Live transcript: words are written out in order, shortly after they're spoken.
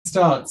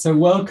start. So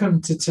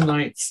welcome to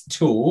tonight's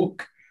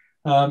talk.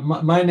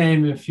 My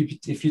name, if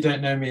you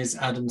don't know me, is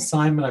Adam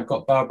Simon. I've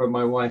got Barbara,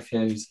 my wife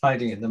here, who's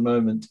hiding at the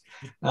moment.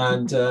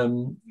 And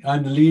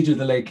I'm the leader of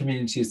the lay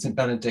community of St.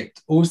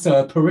 Benedict,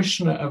 also a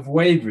parishioner of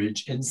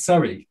Weybridge in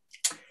Surrey.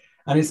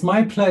 And it's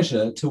my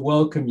pleasure to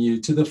welcome you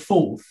to the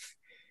fourth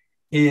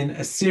in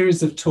a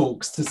series of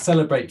talks to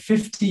celebrate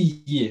 50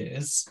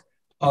 years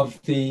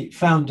of the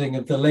founding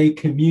of the lay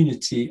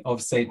community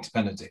of St.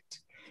 Benedict,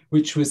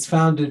 which was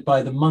founded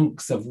by the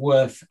monks of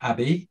Worth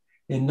Abbey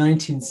in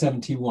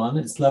 1971.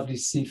 It's lovely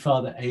to see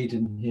Father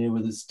Aidan here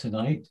with us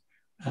tonight.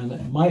 And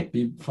it might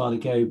be Father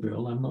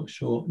Gabriel, I'm not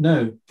sure.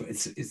 No, but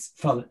it's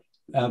Father,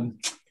 I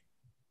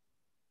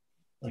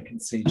can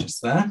see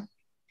just there.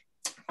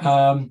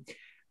 At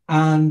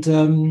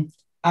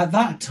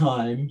that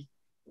time,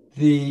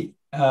 the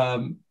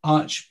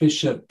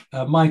Archbishop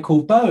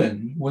Michael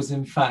Bowen was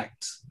in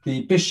fact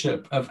the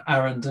Bishop of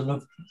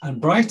Arundel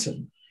and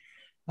Brighton.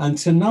 And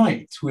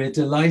tonight we're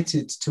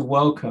delighted to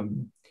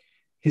welcome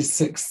his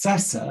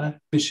successor,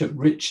 Bishop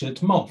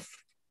Richard Moth,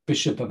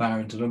 Bishop of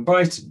Arundel and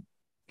Brighton.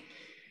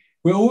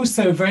 We're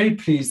also very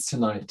pleased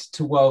tonight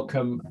to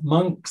welcome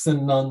monks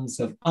and nuns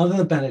of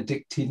other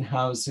Benedictine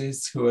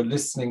houses who are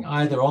listening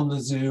either on the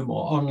Zoom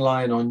or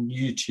online on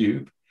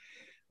YouTube.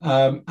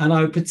 And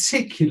I would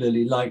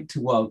particularly like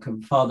to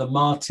welcome Father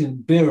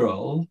Martin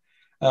Birrell,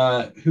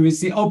 who is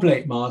the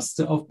Oblate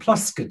Master of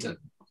Pluscaden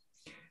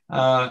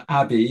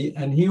Abbey,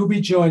 and he will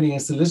be joining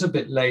us a little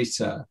bit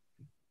later.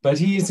 But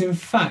he is in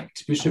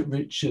fact Bishop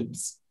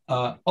Richard's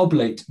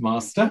Oblate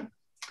Master.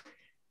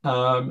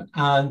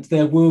 And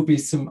there will be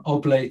some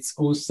Oblates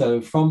also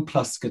from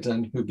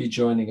Pluscaden who will be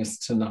joining us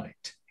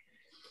tonight.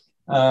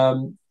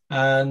 And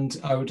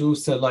I would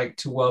also like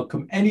to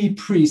welcome any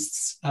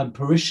priests and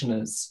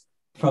parishioners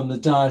from the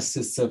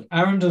Diocese of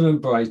Arundel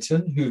and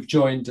Brighton who've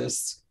joined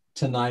us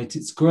tonight.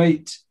 It's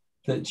great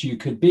that you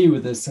could be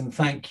with us, and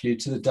thank you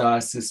to the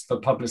Diocese for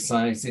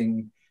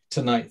publicising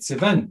tonight's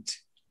event.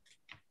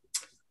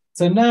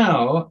 So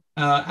now,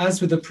 as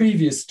with the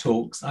previous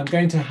talks, I'm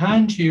going to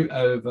hand you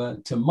over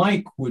to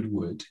Mike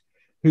Woodward,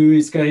 who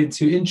is going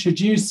to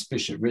introduce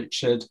Bishop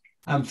Richard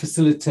and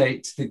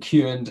facilitate the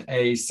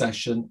Q&A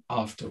session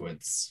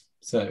afterwards.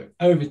 So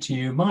over to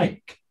you,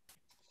 Mike.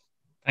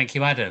 Thank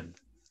you, Adam.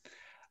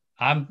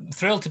 I'm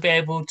thrilled to be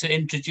able to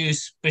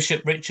introduce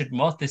Bishop Richard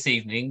Moth this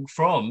evening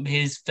from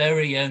his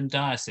very own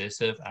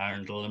Diocese of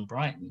Arundel and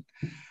Brighton.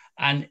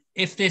 And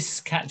if this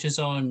catches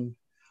on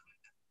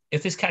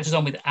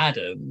with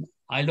Adam,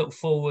 I look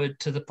forward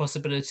to the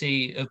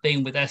possibility of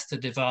being with Esther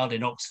de Waal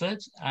in Oxford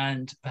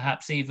and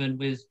perhaps even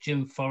with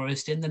Jim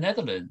Forrest in the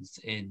Netherlands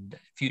in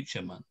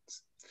future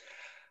months.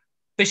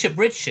 Bishop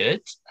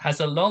Richard has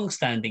a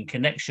long-standing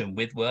connection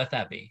with Worth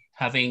Abbey,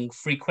 having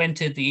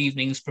frequented the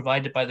evenings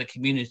provided by the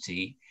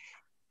community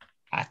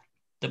at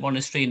the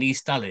monastery in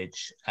East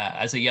Dulwich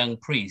as a young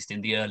priest in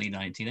the early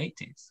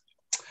 1980s.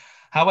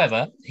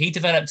 However, he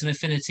developed an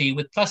affinity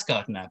with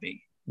Plusgarden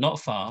Abbey, not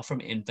far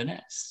from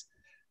Inverness.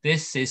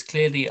 This is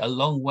clearly a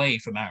long way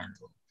from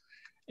Arundel.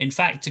 In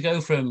fact, to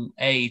go from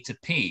A to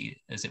P,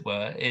 as it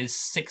were, is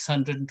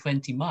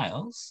 620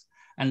 miles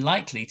and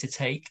likely to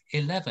take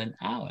 11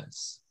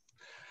 hours.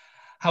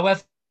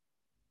 However,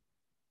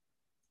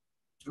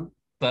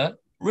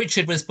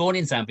 Richard was born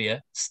in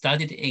Zambia,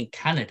 studied in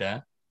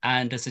Canada,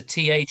 and as a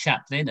TA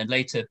chaplain and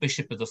later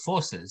Bishop of the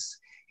Forces,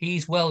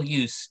 he's well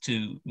used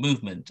to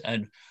movement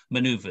and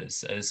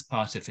manoeuvres as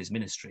part of his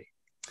ministry.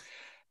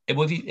 It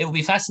will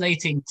be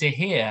fascinating to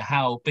hear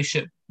how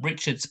Bishop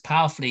Richard's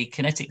powerfully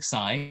kinetic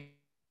side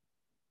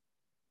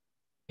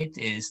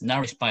is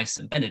nourished by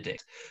St.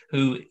 Benedict,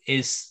 who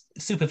is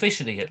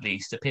superficially at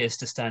least appears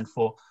to stand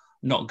for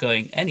not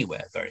going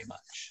anywhere very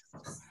much.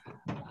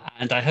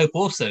 And I hope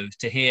also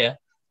to hear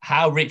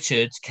how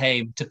Richard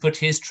came to put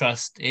his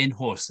trust in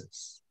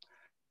horses.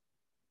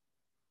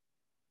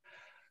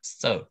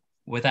 So,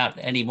 without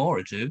any more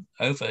ado,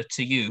 over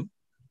to you,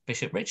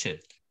 Bishop Richard.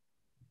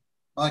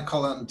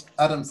 Michael and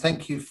Adam,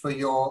 thank you for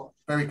your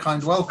very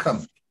kind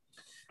welcome.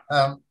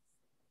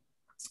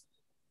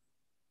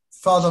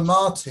 Father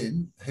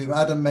Martin, who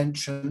Adam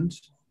mentioned,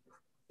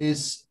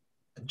 is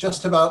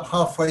just about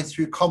halfway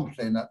through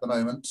Compline at the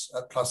moment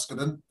at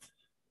Pluscaden.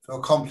 So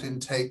Compline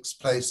takes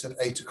place at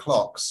 8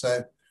 o'clock,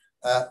 so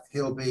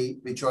he'll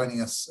be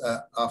joining us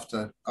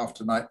after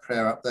night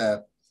prayer up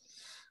there.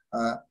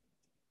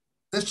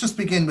 Let's just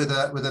begin with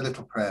a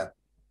little prayer.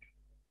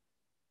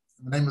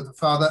 In the name of the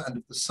Father, and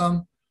of the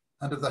Son,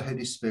 and of the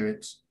Holy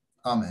Spirit.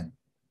 Amen.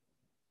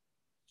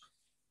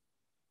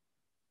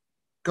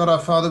 God our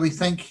Father, we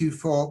thank you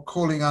for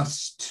calling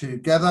us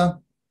together.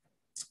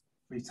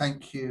 We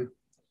thank you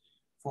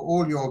for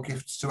all your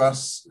gifts to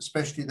us,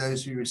 especially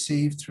those we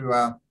received through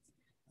our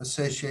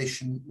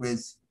association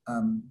with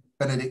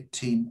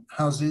Benedictine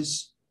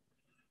houses.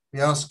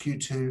 We ask you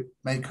to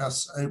make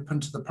us open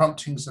to the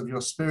promptings of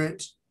your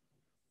Spirit,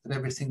 that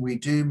everything we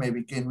do may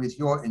begin with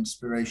your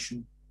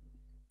inspiration,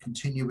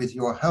 continue with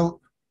your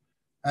help,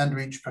 and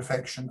reach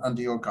perfection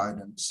under your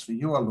guidance. For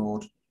you are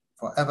Lord,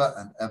 forever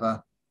and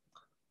ever.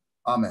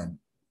 Amen.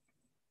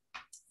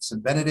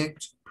 St.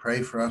 Benedict,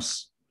 pray for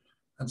us.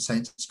 And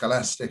Saint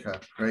Scholastica,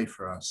 pray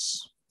for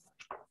us.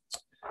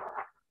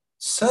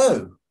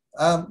 So,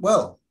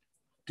 well,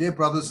 dear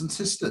brothers and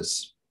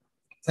sisters,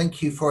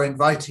 thank you for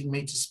inviting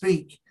me to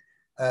speak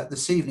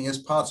this evening as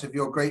part of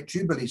your great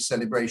Jubilee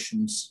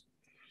celebrations.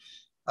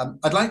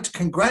 I'd like to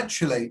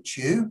congratulate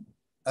you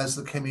as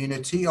the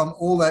community on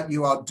all that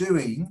you are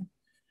doing,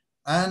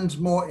 and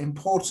more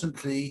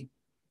importantly,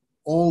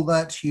 all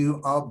that you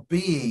are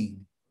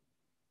being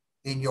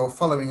in your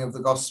following of the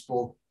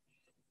gospel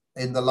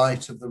in the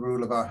light of the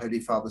rule of our Holy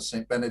Father,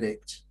 St.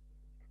 Benedict.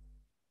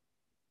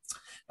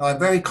 Now, I'm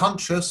very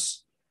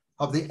conscious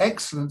of the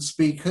excellent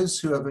speakers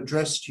who have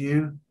addressed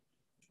you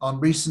on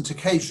recent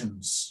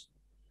occasions.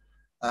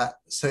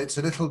 So it's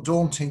a little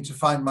daunting to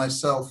find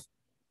myself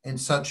in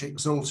such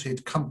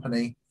exalted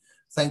company.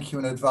 Thank you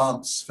in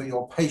advance for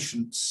your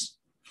patience.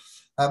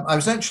 I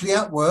was actually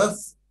at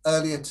Worth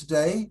earlier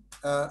today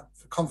for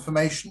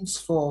confirmations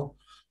for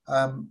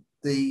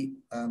the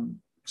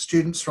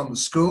students from the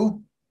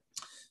school.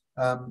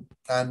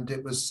 And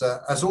it was,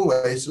 as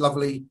always,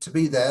 lovely to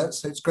be there.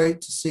 So it's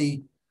great to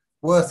see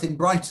Worth in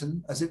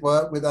Brighton, as it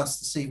were, with us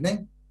this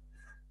evening.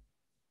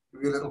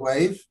 Give you a little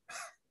wave.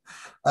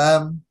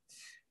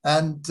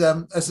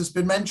 As has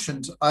been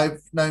mentioned,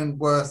 I've known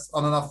Worth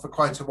on and off for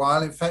quite a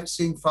while. In fact,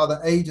 seeing Father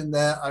Aidan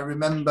there, I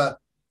remember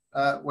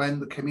when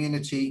the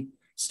community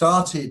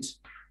started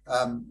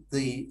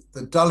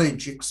the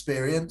Dulwich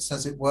experience,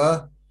 as it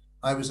were.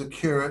 I was a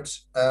curate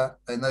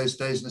in those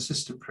days, an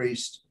assistant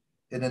priest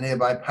in a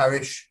nearby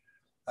parish,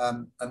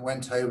 and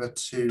went over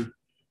to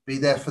be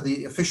there for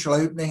the official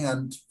opening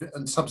and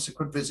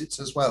subsequent visits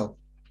as well.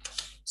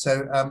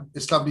 So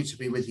it's lovely to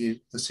be with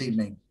you this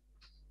evening.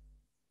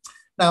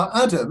 Now,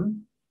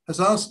 Adam has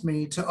asked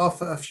me to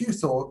offer a few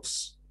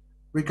thoughts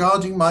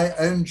regarding my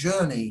own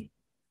journey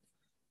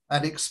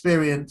and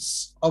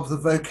experience of the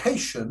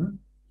vocation,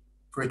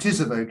 for it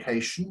is a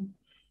vocation,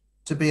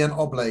 to be an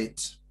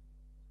oblate,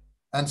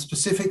 and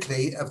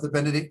specifically of the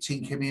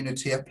Benedictine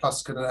community at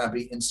Pluscarden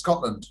Abbey in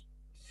Scotland.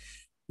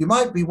 You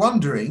might be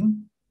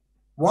wondering,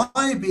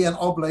 why be an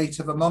oblate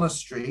of a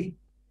monastery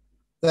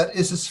that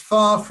is as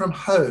far from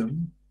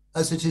home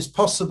as it is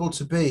possible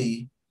to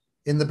be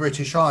in the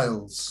British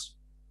Isles?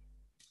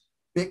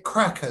 Bit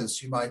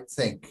crackers, you might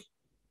think,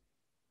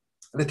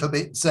 a little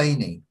bit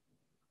zany.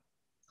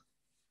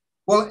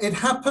 Well, it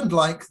happened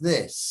like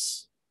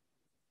this.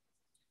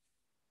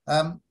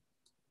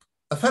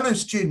 A fellow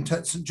student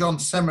at St.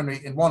 John's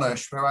Seminary in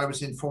Wonersh, where I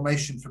was in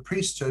formation for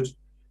priesthood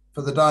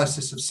for the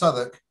Diocese of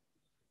Southwark,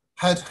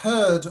 had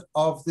heard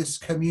of this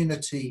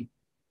community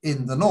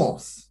in the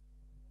north.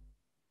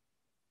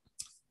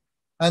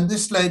 And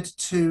this led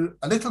to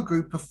a little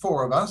group of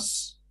 4 of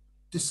us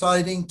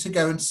deciding to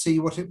go and see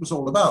what it was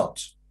all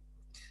about.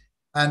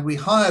 And we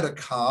hired a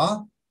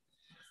car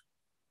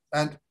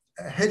and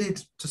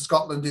headed to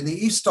Scotland in the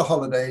Easter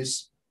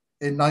holidays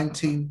in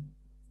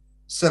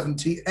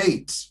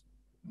 1978.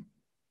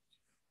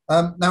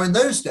 Now, in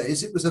those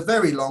days, it was a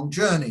very long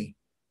journey.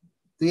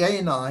 The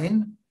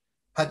A9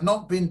 had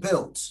not been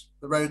built,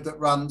 the road that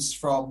runs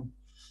from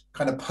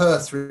kind of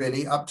Perth,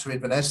 really, up to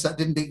Inverness. That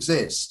didn't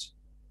exist.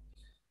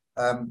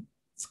 And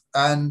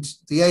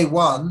the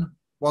A1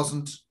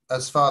 wasn't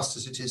as fast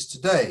as it is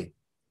today.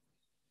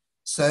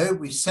 So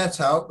we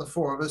set out, the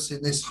 4 of us,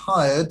 in this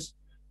hired,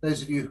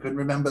 those of you who can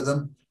remember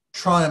them,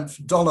 Triumph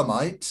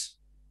Dolomite,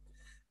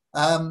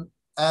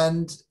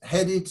 and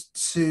headed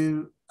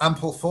to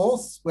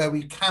Ampleforth, where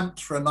we camped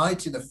for a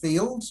night in a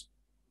field.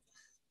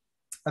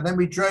 And then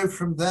we drove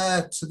from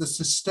there to the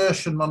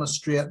Cistercian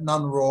monastery at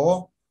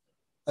Nunraw,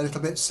 a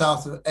little bit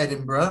south of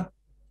Edinburgh,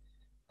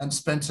 and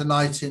spent a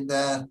night in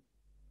their,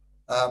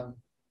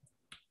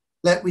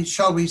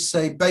 shall we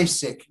say,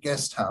 basic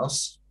guest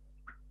house.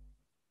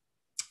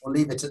 We'll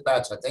leave it at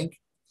that, I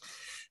think.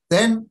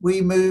 Then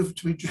we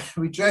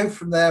drove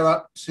from there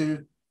up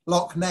to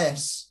Loch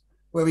Ness,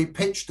 where we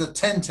pitched a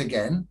tent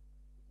again.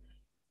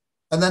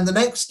 And then the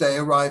next day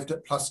arrived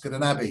at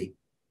Pluscarden Abbey.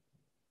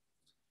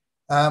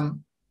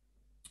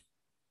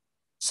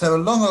 So a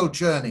long old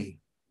journey.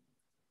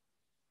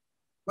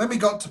 When we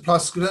got to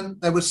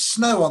Pluscarden, there was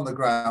snow on the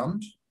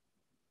ground,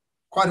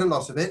 quite a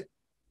lot of it.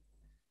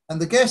 And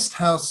the guest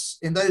house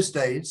in those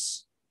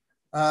days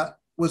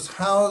was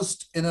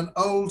housed in an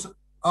old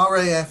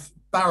RAF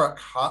barrack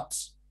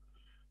hut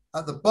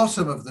at the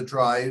bottom of the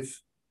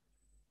drive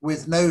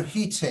with no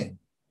heating,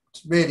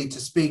 really, to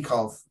speak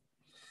of.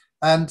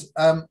 And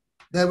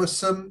there were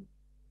some,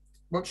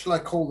 what shall I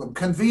call them,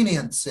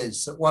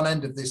 conveniences at one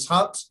end of this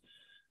hut.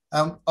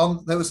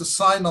 There was a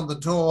sign on the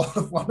door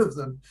of one of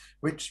them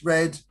which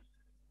read,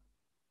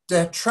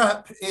 "Der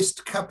Trap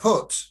ist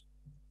kaputt."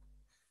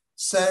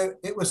 So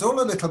it was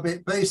all a little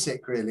bit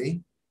basic,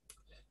 really.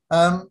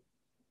 The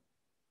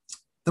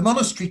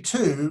monastery,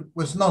 too,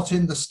 was not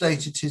in the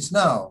state it is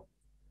now.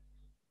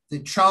 The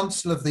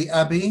chancel of the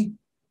abbey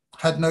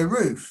had no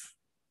roof.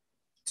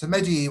 It's a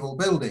medieval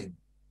building.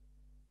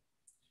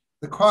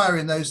 The choir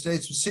in those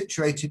days was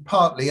situated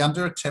partly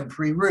under a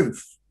temporary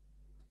roof.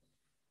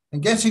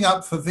 And getting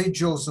up for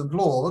vigils and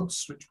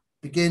lauds, which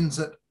begins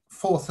at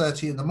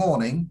 4:30 in the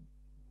morning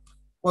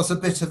was a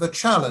bit of a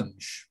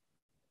challenge.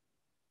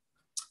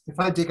 If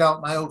I dig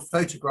out my old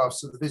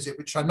photographs of the visit,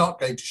 which I'm not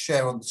going to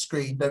share on the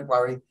screen, don't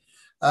worry,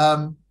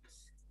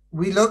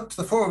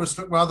 the four of us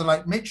looked rather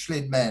like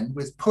Michelin men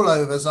with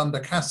pullovers under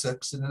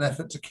cassocks in an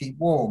effort to keep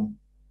warm.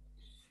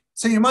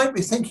 So you might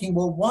be thinking,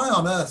 well, why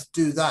on earth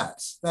do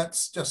that?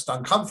 That's just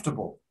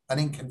uncomfortable and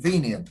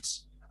inconvenient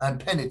and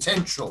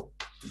penitential.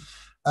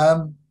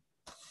 There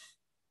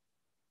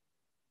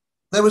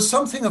was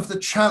something of the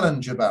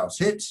challenge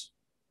about it.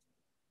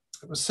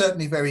 It was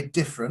certainly very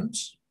different.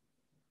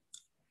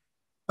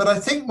 But I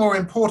think more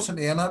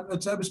importantly, and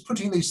as I was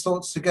putting these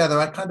thoughts together,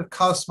 I kind of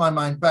cast my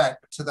mind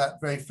back to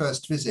that very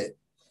first visit.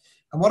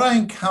 And what I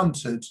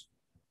encountered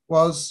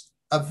was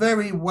a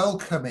very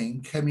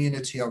welcoming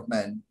community of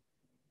men,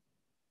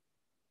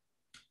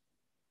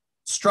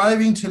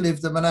 striving to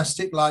live the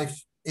monastic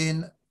life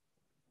in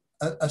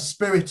a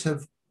spirit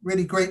of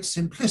really great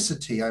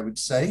simplicity, I would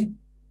say,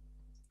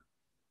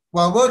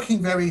 while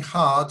working very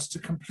hard to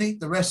complete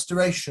the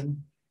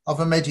restoration of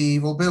a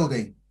medieval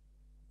building.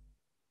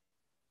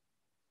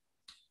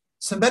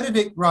 St.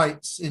 Benedict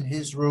writes in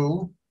his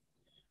rule,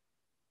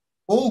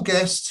 all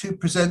guests who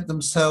present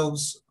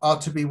themselves are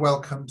to be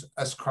welcomed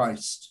as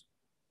Christ.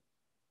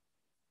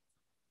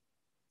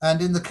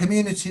 And in the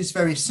community's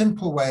very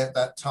simple way at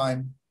that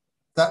time,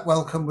 that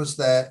welcome was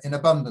there in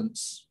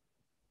abundance.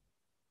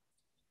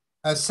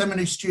 As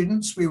seminary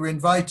students, we were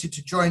invited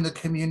to join the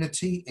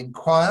community in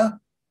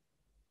choir.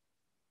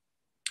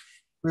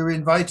 We were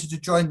invited to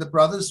join the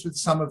brothers with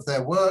some of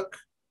their work,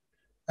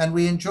 and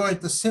we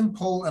enjoyed the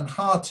simple and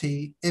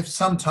hearty, if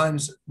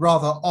sometimes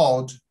rather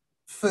odd,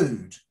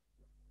 food.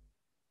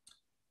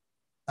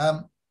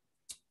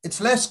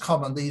 It's less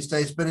common these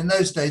days, but in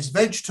those days,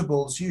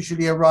 vegetables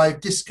usually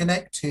arrived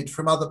disconnected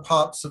from other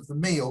parts of the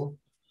meal,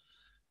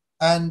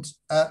 and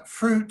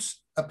fruit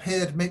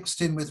appeared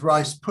mixed in with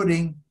rice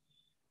pudding,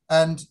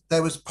 and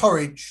there was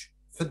porridge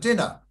for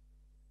dinner.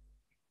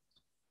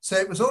 So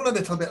it was all a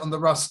little bit on the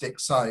rustic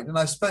side, and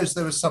I suppose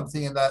there was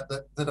something in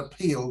that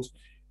appealed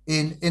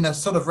in a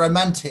sort of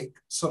romantic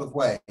sort of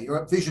way.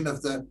 Your vision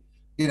of the,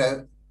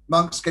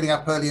 monks getting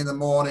up early in the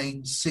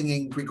morning,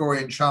 singing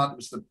Gregorian chant. It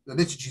was the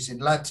liturgies in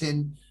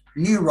Latin,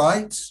 new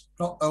rites,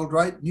 not old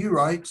rite, new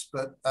rites,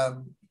 but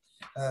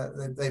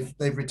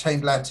they've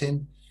retained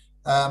Latin,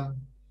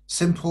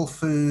 simple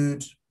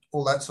food,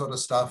 all that sort of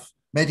stuff,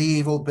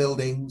 medieval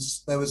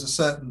buildings. There was a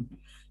certain,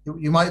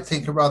 you might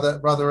think, a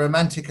rather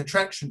romantic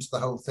attraction to the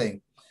whole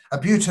thing. A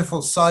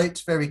beautiful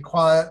site, very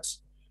quiet,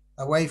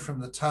 away from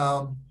the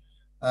town,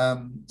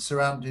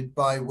 surrounded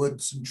by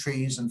woods and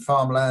trees and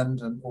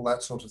farmland and all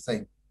that sort of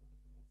thing.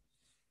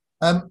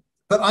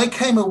 But I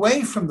came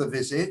away from the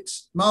visit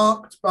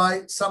marked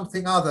by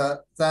something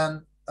other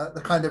than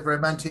the kind of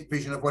romantic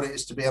vision of what it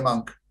is to be a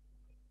monk.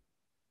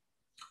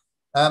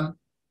 The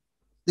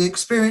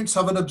experience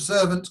of an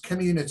observant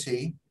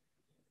community,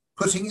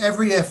 putting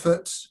every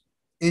effort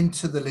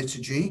into the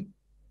liturgy,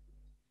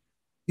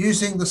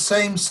 using the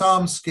same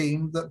psalm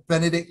scheme that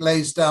Benedict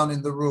lays down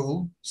in the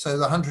rule, so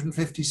the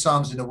 150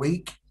 psalms in a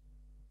week,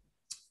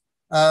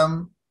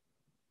 a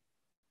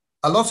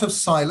lot of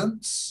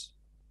silence,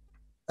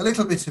 a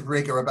little bit of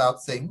rigor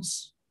about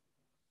things,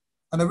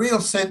 and a real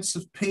sense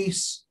of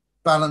peace,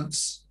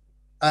 balance,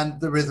 and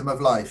the rhythm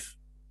of life.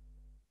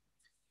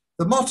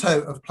 The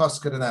motto of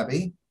Pluscaden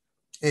Abbey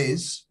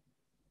is,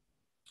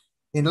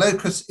 in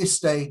locus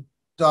iste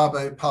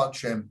dabo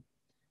pacem,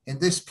 in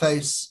this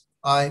place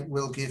I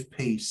will give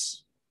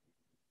peace.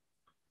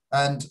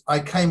 And I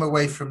came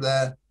away from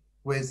there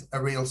with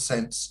a real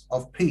sense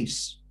of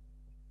peace.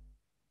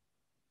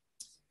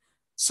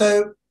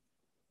 So,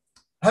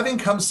 having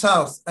come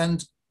south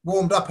and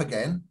warmed up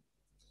again,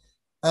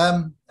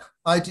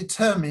 I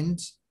determined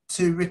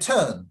to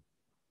return,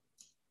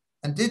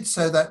 and did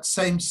so that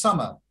same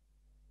summer.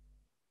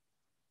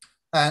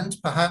 And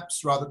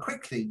perhaps rather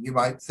quickly, you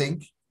might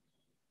think,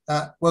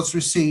 was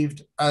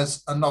received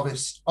as a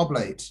novice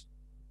oblate.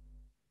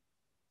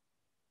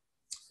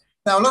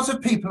 Now, a lot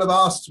of people have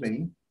asked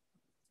me,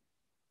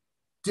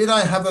 did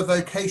I have a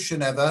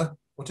vocation ever,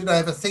 or did I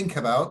ever think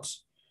about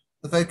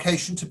the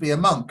vocation to be a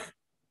monk?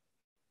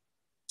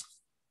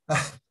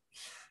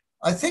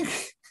 I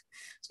think,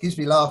 excuse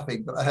me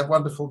laughing, but I have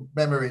wonderful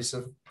memories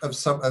of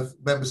some of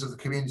members of the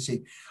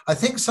community. I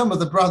think some of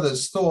the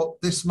brothers thought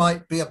this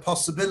might be a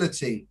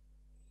possibility.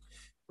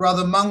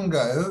 Brother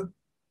Mungo,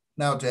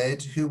 now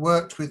dead, who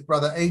worked with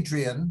Brother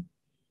Adrian,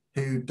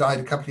 who died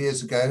a couple of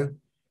years ago,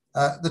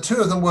 the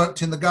two of them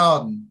worked in the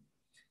garden.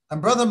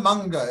 And Brother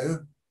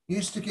Mungo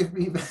used to give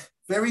me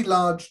very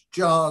large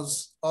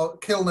jars, or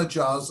Kilner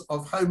jars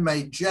of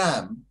homemade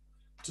jam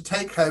to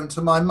take home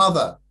to my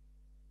mother.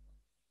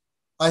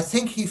 I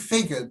think he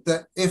figured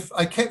that if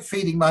I kept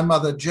feeding my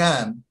mother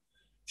jam,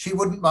 she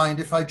wouldn't mind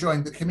if I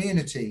joined the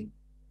community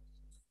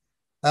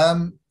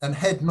and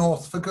head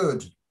north for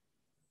good.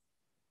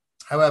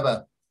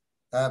 However,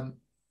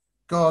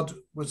 God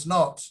was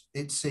not,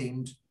 it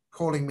seemed,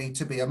 calling me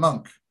to be a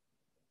monk.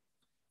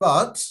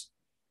 But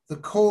the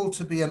call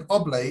to be an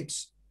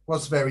oblate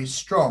was very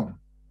strong.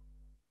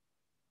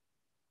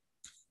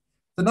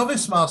 The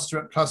novice master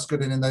at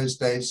Plusgoden in those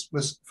days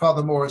was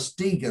Father Maurice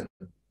Deegan.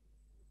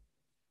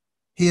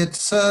 He had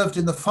served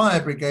in the fire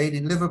brigade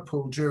in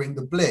Liverpool during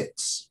the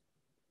Blitz,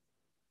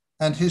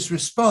 and his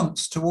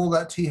response to all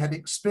that he had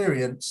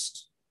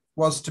experienced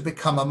was to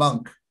become a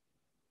monk.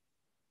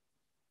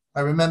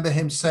 I remember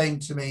him saying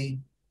to me,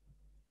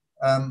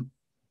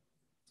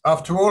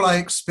 after all I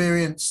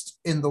experienced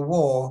in the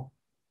war,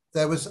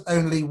 there was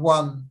only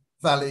one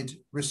valid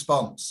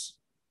response,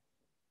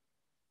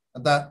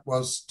 and that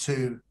was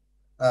to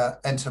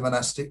enter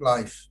monastic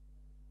life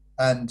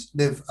and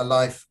live a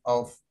life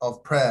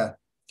of prayer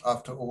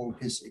after all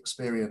his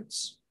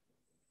experience.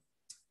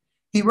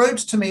 He wrote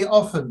to me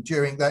often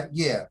during that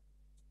year,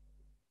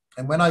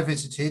 and when I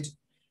visited,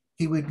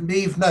 he would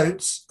leave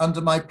notes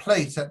under my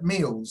plate at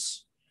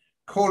meals,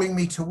 calling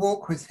me to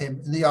walk with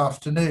him in the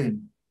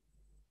afternoon.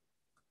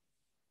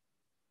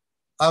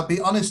 I'll be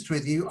honest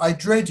with you, I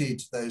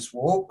dreaded those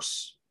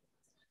walks.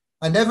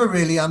 I never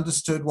really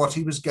understood what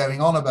he was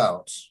going on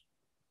about.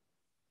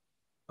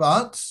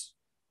 But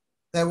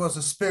there was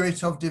a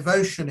spirit of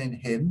devotion in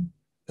him,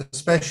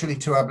 especially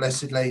to Our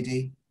Blessed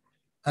Lady,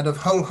 and of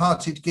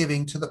wholehearted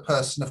giving to the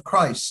person of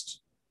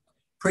Christ.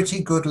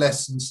 Pretty good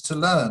lessons to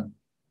learn.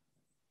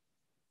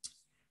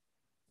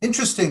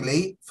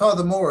 Interestingly,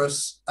 Father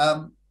Maurice,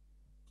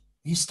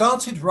 he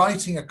started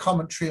writing a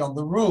commentary on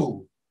the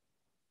rule.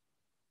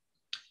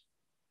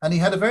 And he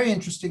had a very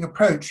interesting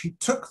approach. He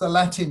took the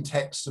Latin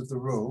text of the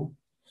rule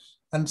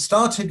and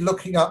started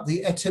looking up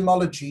the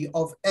etymology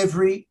of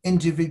every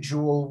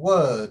individual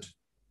word.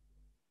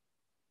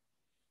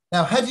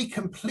 Now, had he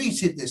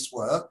completed this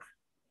work,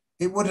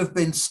 it would have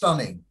been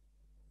stunning.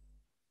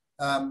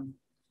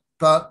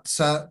 But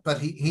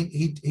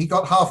he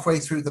got halfway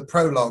through the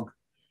prologue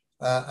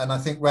and I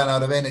think ran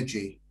out of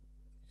energy.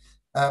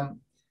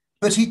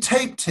 But he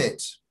taped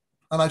it,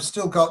 and I've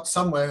still got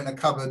somewhere in a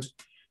cupboard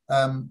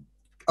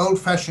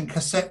old-fashioned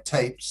cassette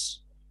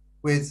tapes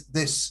with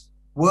this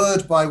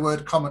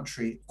word-by-word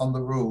commentary on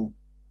the rule.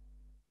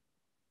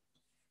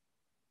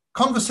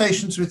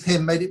 Conversations with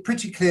him made it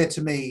pretty clear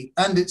to me,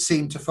 and it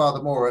seemed to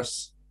Father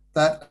Maurice,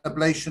 that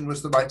oblation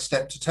was the right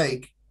step to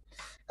take.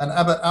 And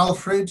Abbot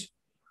Alfred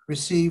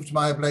received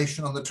my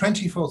oblation on the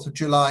 24th of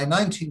July,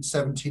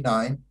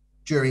 1979,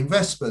 during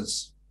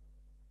Vespers.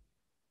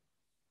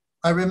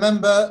 I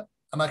remember,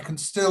 and I can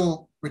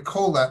still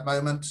recall that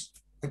moment,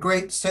 a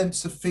great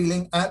sense of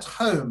feeling at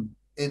home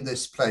in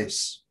this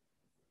place.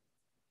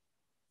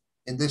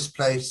 In this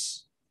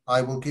place,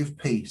 I will give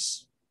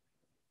peace.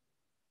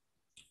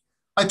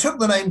 I took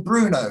the name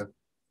Bruno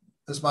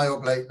as my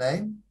oblate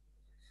name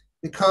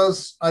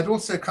because I'd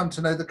also come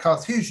to know the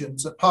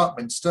Carthusians at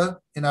Parkminster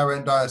in our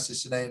own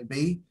diocese in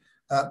A&B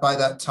by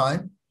that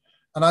time,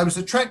 and I was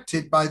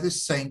attracted by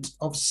this saint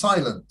of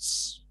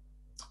silence.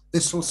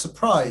 This will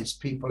surprise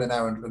people in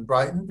Arundel and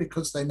Brighton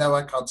because they know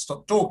I can't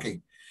stop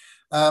talking.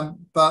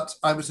 But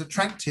I was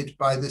attracted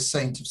by this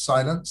saint of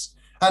silence.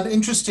 And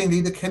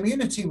interestingly, the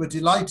community were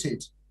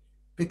delighted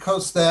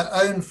because their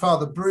own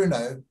Father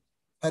Bruno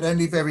had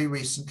only very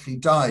recently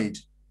died.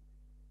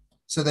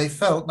 So they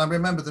felt, and I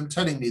remember them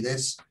telling me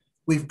this,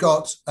 we've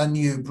got a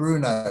new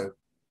Bruno.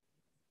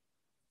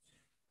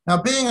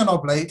 Now, being an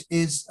oblate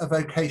is a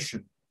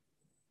vocation.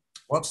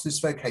 What's this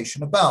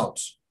vocation about?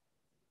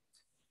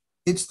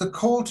 It's the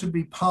call to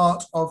be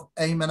part of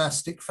a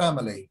monastic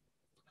family,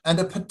 and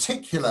a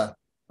particular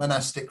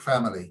monastic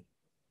family.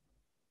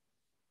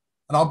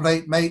 An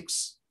oblate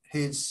makes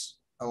his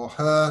or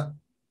her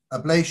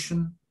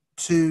oblation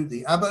to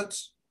the abbot,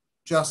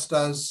 just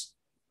as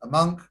a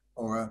monk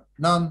or a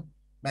nun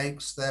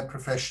makes their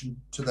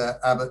profession to their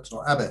abbot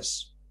or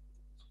abbess.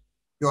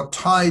 You're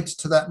tied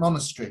to that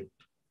monastery.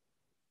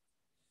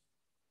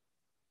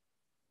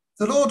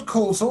 The Lord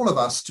calls all of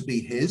us to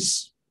be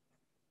his,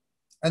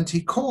 and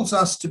he calls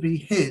us to be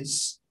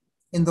his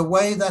in the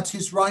way that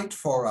is right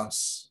for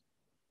us.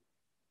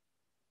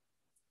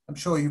 I'm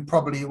sure you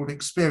probably will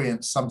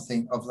experience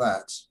something of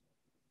that.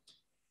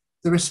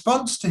 The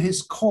response to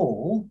his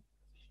call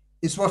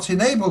is what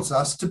enables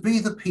us to be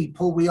the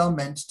people we are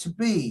meant to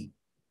be.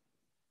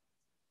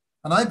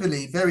 And I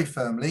believe very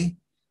firmly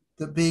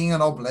that being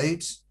an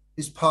oblate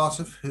is part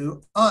of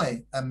who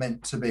I am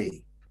meant to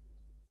be.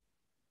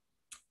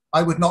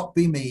 I would not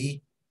be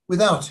me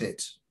without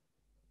it.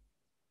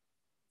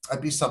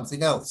 I'd be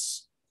something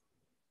else.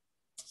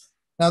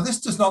 Now,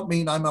 this does not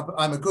mean I'm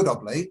a good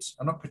oblate.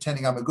 I'm not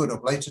pretending I'm a good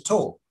oblate at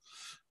all,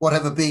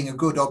 whatever being a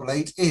good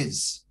oblate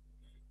is,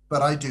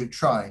 but I do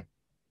try.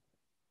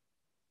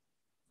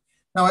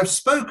 Now, I've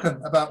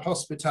spoken about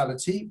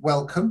hospitality,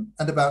 welcome,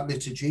 and about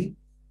liturgy.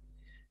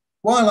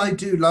 While I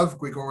do love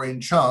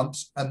Gregorian chant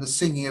and the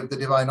singing of the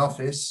Divine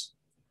Office,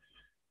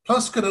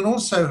 Plusgoden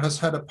also has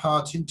had a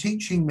part in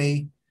teaching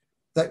me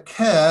that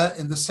care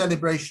in the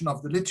celebration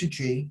of the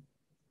liturgy,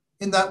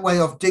 in that way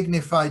of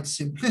dignified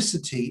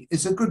simplicity,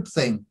 is a good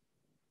thing.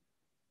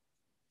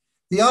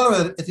 The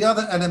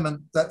other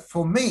element that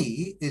for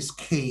me is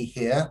key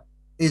here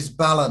is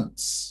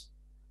balance.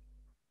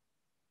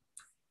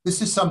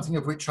 This is something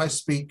of which I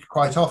speak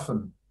quite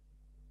often.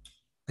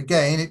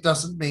 Again, it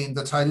doesn't mean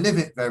that I live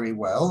it very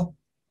well,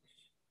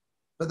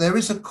 but there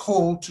is a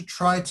call to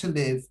try to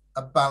live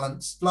a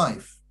balanced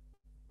life.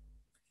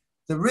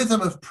 The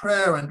rhythm of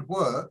prayer and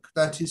work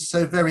that is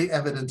so very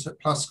evident at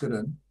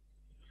Pluscaden,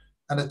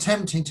 and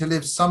attempting to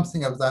live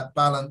something of that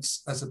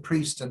balance as a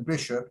priest and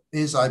bishop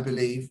is, I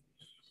believe,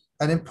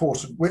 an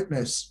important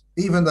witness,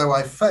 even though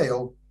I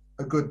fail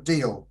a good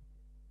deal.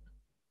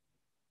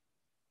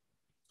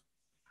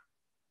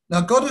 Now,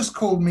 God has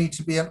called me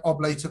to be an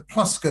oblate of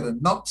Pluscaden,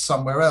 not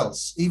somewhere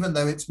else, even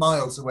though it's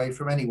miles away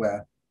from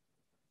anywhere.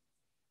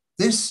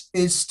 This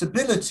is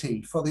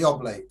stability for the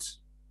oblate.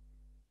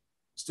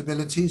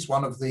 Stability is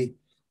one of the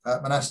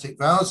monastic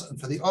vows,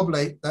 and for the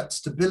oblate, that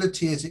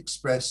stability is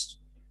expressed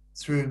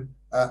through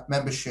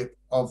membership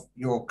of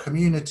your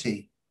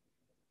community.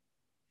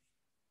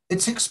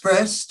 It's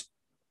expressed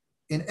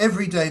in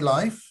everyday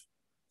life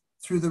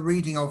through the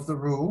reading of the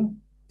rule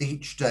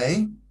each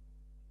day.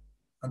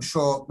 I'm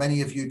sure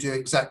many of you do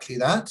exactly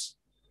that.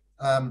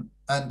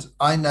 And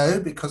I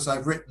know, because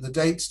I've written the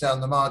dates down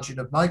the margin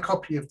of my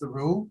copy of the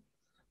rule,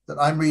 that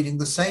I'm reading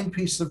the same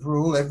piece of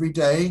rule every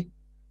day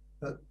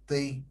that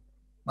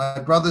my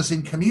brothers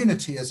in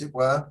community, as it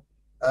were,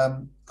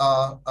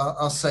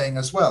 are saying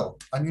as well.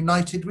 I'm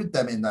united with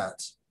them in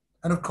that.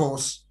 And of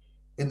course,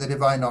 in the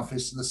divine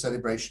office and the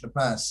celebration of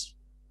Mass.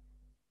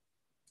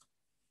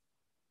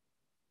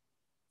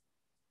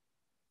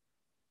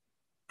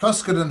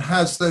 Pluscaden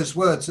has those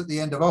words at the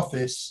end of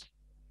office,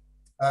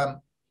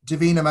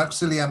 Divinum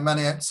auxilium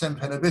maneat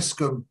semper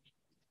nobiscum.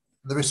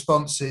 The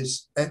response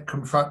is et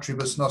cum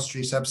fratribus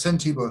nostris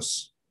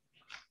absentibus.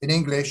 In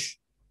English,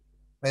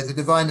 may the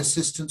divine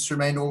assistance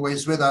remain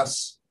always with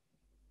us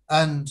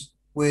and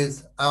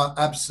with our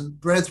absent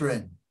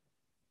brethren.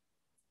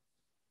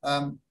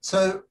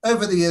 So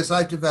over the years,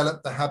 I've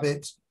developed the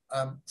habit,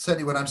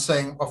 certainly when I'm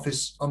saying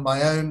office on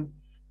my own,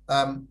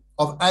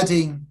 of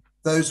adding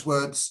those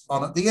words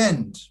on at the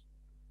end.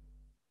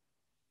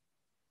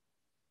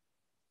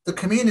 The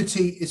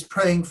community is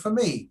praying for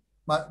me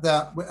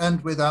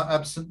and with our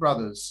absent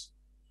brothers,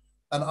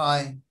 and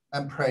I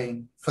am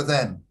praying for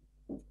them.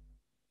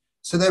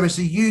 So there is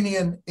a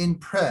union in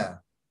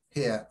prayer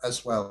here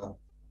as well.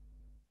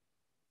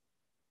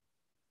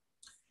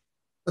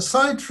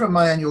 Aside from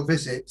my annual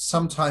visits,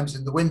 sometimes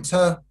in the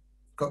winter,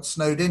 got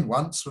snowed in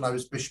once when I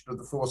was Bishop of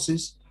the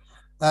Forces,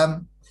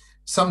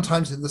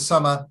 sometimes in the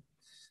summer,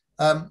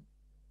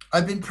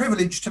 I've been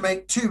privileged to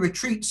make 2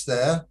 retreats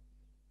there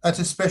at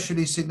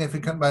especially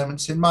significant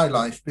moments in my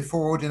life,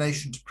 before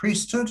ordination to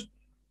priesthood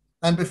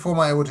and before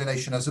my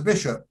ordination as a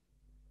bishop.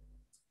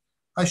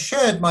 I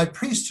shared my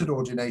priesthood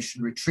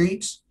ordination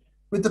retreat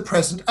with the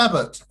present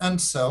abbot,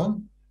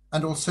 Anselm,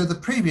 and also the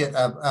previous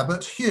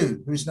abbot,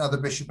 Hugh, who is now the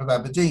Bishop of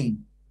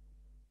Aberdeen.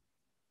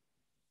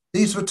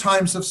 These were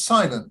times of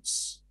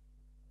silence.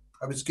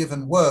 I was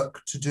given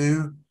work to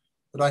do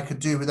that I could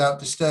do without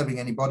disturbing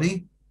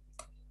anybody,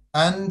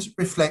 and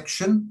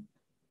reflection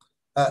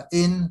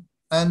in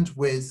and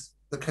with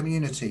the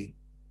community.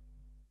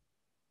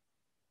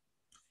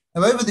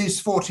 Now, over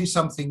these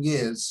 40-something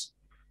years,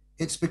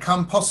 it's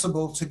become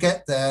possible to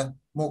get there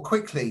more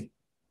quickly.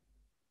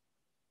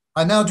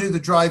 I now do the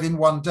drive in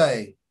one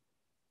day,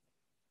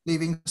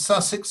 leaving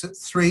Sussex at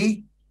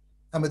 3,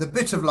 and with a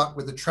bit of luck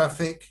with the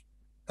traffic,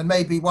 and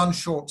maybe one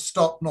short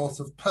stop north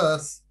of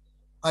Perth,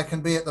 I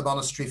can be at the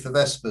monastery for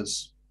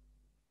Vespers.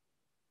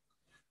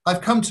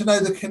 I've come to know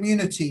the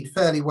community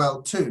fairly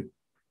well too.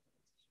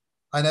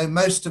 I know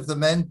most of the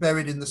men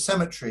buried in the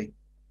cemetery.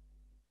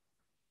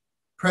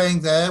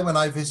 Praying there when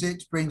I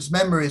visit brings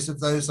memories of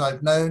those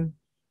I've known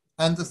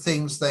and the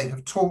things they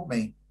have taught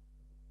me: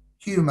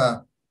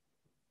 humour,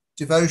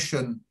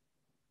 devotion,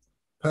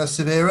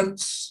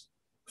 perseverance,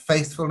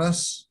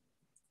 faithfulness,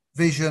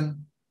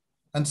 vision,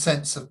 and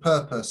sense of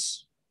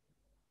purpose,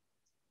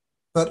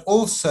 but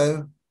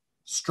also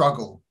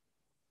struggle.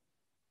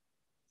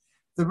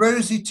 The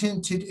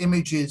rosy-tinted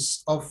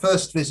images of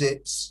first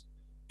visits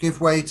give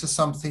way to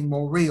something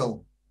more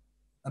real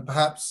and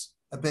perhaps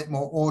a bit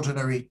more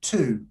ordinary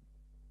too.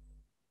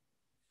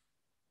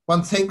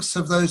 One thinks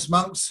of those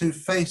monks who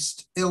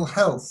faced ill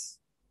health,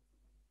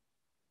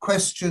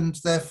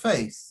 questioned their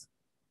faith,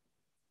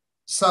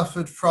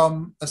 suffered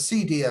from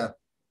acedia,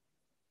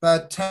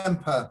 bad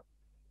temper,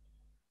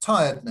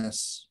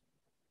 tiredness.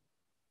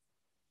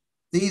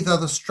 These are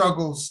the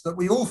struggles that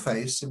we all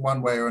face in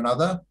one way or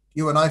another.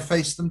 You and I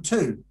face them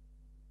too.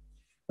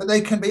 But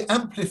they can be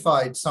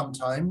amplified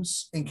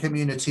sometimes in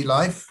community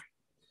life,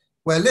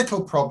 where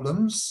little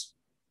problems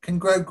can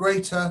grow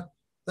greater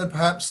than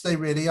perhaps they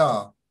really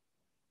are.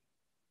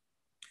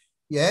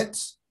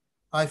 Yet,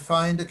 I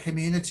find a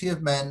community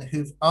of men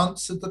who've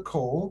answered the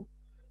call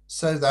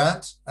so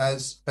that,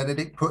 as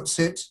Benedict puts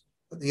it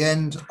at the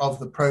end of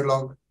the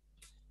prologue,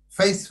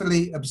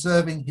 faithfully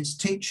observing his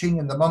teaching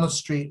in the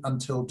monastery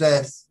until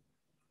death,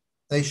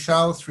 they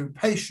shall, through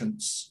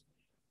patience,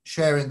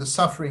 share in the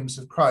sufferings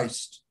of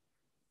Christ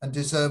and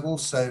deserve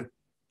also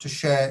to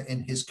share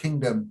in his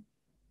kingdom.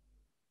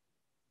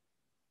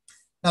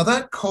 Now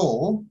that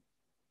call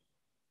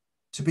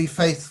to be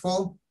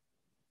faithful,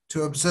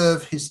 to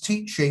observe his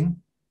teaching,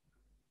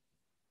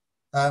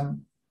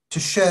 to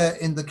share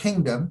in the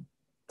kingdom.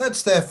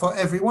 That's there for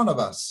every one of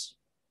us.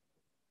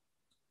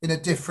 In a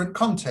different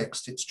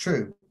context, it's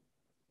true.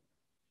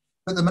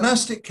 But the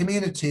monastic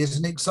community is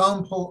an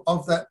example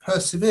of that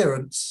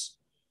perseverance,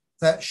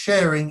 that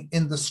sharing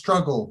in the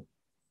struggle.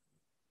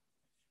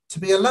 To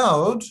be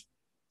allowed,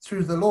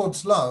 through the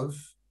Lord's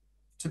love,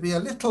 to be a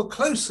little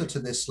closer to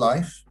this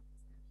life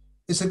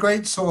is a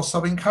great source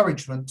of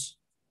encouragement,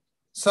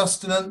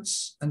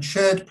 sustenance, and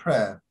shared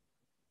prayer.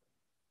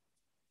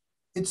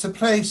 It's a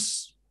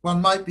place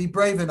one might be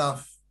brave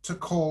enough to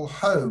call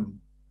home.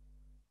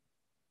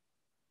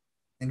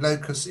 In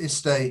locus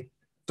iste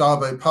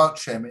Darbo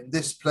Pacem, in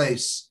this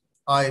place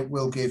I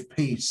will give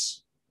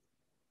peace.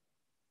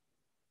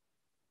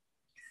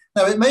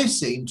 Now, it may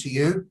seem to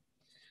you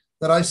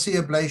that I see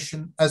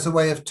oblation as a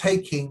way of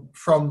taking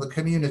from the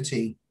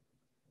community.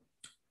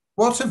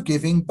 What of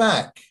giving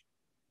back?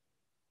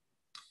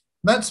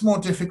 That's more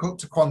difficult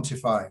to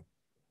quantify.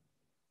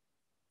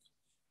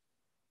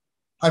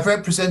 I've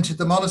represented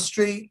the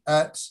monastery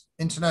at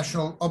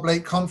International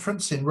Oblate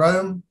Conference in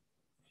Rome,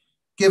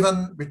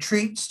 given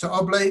retreats to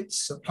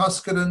oblates at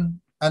Plascaden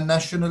and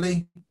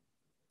nationally,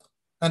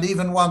 and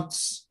even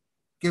once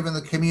given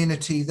the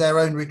community their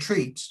own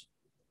retreat.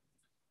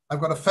 I've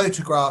got a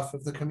photograph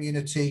of the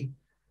community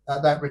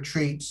at that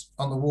retreat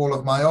on the wall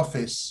of my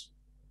office.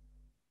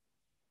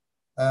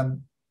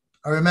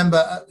 I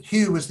remember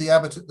Hugh was the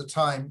abbot at the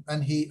time,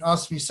 and he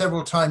asked me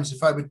several times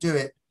if I would do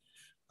it.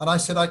 And I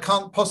said, I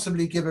can't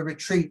possibly give a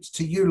retreat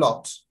to you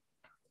lot.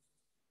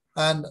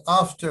 And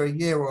after a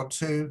year or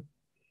two,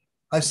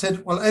 I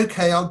said, well,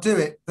 okay, I'll do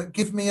it, but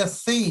give me a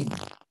theme.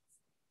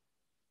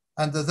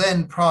 And the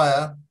then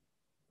prior,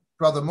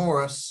 Brother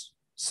Morris,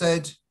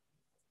 said,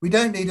 we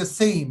don't need a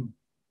theme.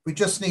 We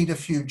just need a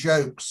few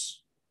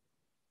jokes.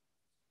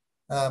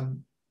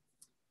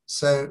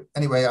 So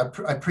anyway,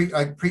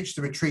 I preached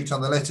the retreat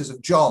on the letters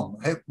of John.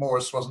 I hope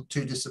Morris wasn't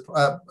too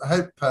disappointed. I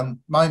hope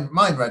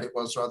Meinrad it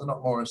was, rather,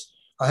 not Morris.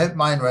 I hope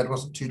Meinrad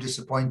wasn't too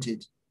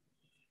disappointed.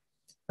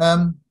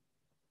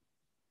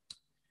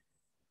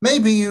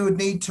 Maybe you would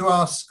need to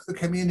ask the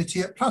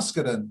community at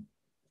Plascaden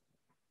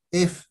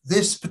if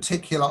this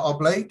particular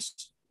oblate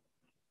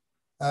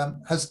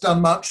has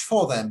done much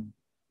for them.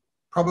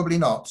 Probably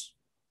not.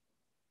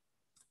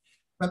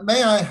 But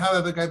may I,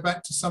 however, go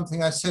back to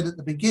something I said at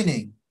the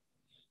beginning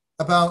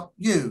about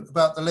you,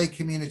 about the lay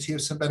community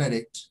of St.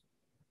 Benedict.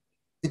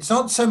 It's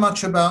not so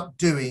much about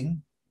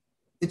doing,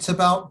 it's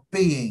about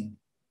being.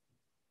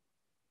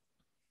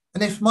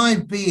 And if my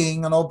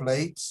being an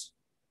oblate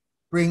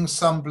brings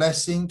some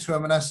blessing to a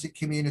monastic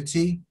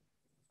community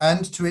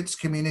and to its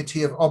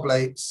community of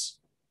oblates,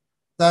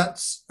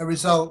 that's a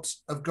result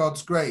of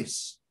God's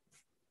grace,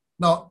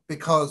 not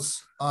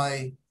because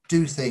I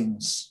do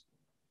things.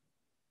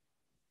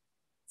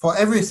 For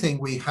everything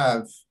we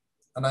have,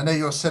 and I know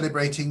you're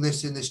celebrating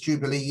this in this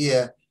Jubilee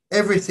year,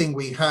 everything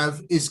we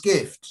have is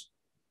gift.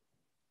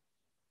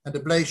 And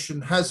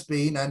oblation has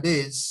been and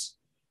is,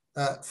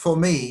 for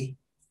me,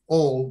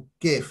 all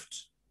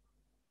gift.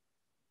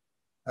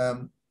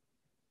 And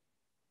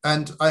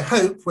I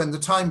hope when the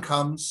time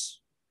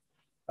comes,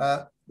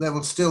 there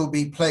will still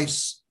be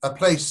a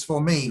place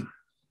for me,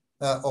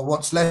 or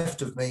what's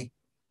left of me,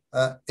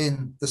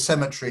 in the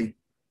cemetery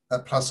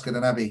at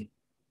Plascaden Abbey.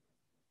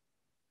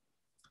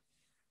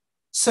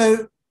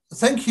 So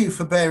thank you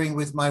for bearing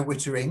with my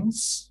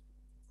witterings.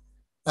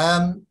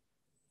 I'm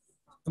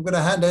going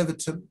to hand over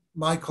to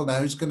Michael now,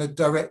 who's going to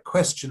direct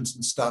questions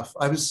and stuff.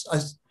 I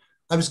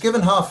was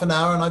given half an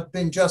hour, and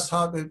we're just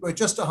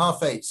at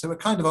 8:30, so we're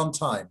kind of on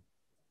time.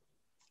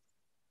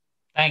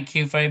 Thank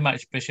you very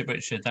much, Bishop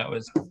Richard. That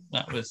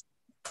was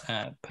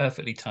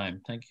perfectly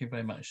timed. Thank you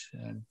very much.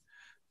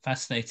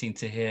 Fascinating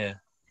to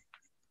hear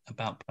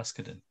about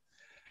Plascaden.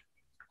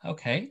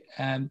 Okay,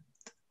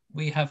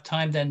 we have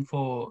time then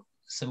for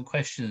some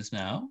questions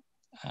now.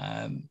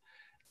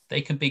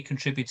 They can be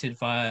contributed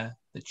via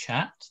the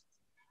chat,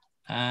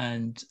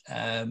 and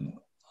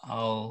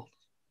I'll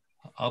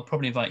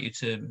probably invite you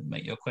to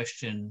make your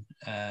question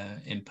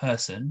in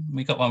person.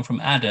 We got one from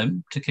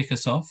Adam to kick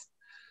us off.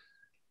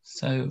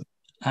 So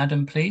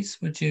Adam, please,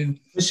 would you?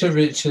 Bishop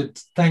Richard,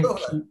 thank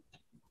you.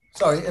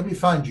 Sorry, let me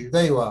find you.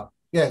 There you are.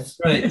 Yes.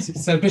 Great.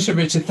 So Bishop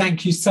Richard,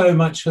 thank you so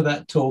much for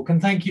that talk, and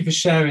thank you for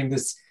sharing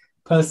this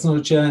personal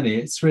journey.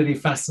 It's really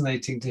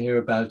fascinating to hear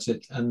about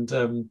it, and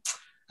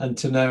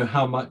to know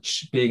how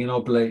much being an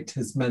oblate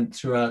has meant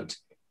throughout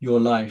your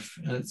life.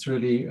 And it's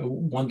really a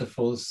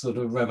wonderful sort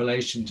of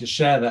revelation to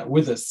share that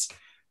with us.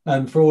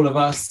 And for all of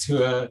us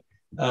who are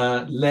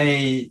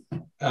lay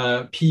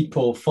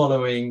people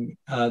following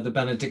the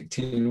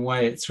Benedictine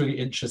way, it's really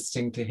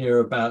interesting to hear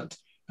about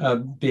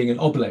being an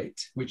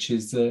oblate, which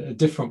is a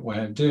different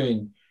way of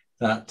doing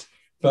that.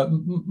 But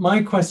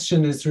my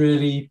question is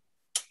really,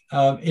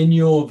 in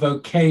your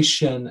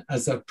vocation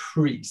as a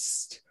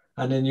priest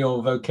and in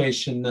your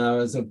vocation now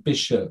as a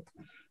bishop,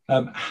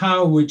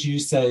 how would you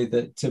say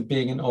that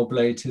being an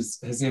oblate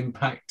has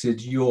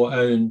impacted your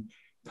own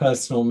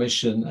personal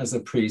mission as a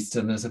priest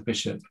and as a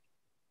bishop.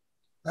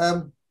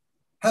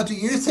 How do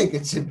you think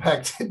it's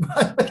impacted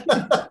my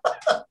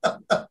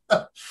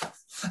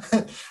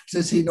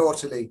says he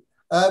naughtily.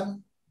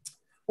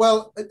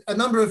 Well,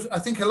 I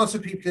think a lot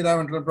of people in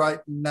Arundel and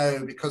Brighton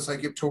know, because I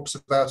give talks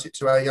about it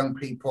to our young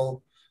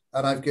people,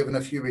 and I've given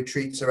a few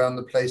retreats around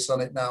the place on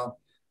it now.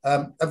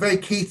 A very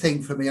key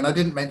thing for me, and I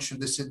didn't mention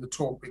this in the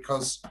talk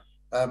because,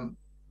 I'm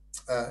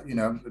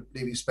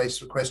leaving space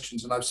for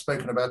questions, and I've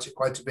spoken about it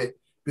quite a bit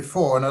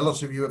before, and a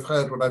lot of you have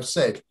heard what I've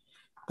said.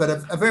 But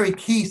a very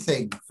key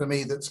thing for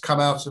me that's come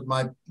out of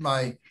my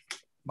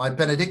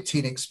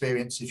Benedictine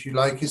experience, if you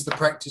like, is the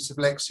practice of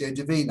Lectio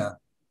Divina.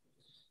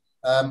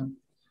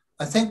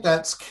 I think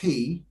that's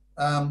key,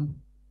 one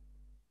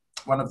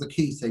of the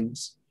key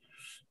things,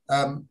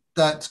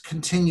 that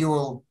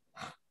continual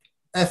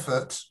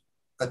effort,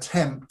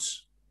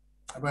 attempt,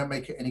 I won't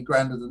make it any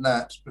grander than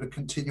that, but a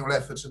continual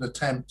effort and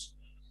attempt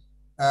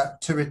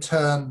to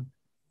return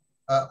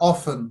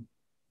often,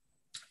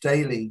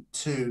 daily,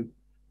 to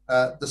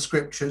the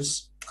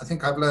scriptures. I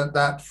think I've learned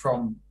that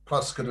from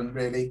Pluskerdon,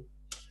 really.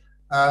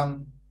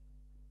 To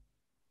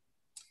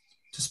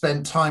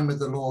spend time with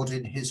the Lord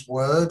in his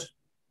word.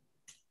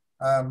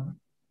 I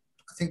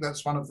think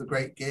that's one of the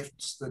great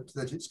gifts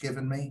that it's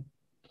given me.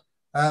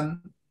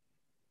 And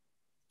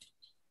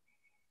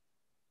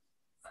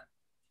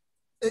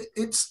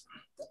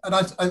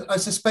I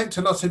suspect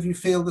a lot of you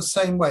feel the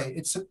same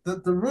way.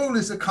 The rule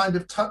is a kind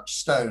of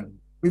touchstone.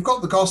 We've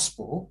got the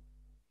gospel,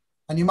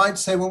 and you might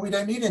say, well, we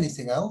don't need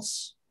anything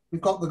else.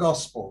 We've got the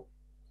gospel.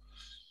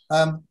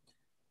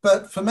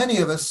 But for many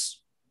of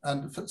us,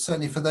 and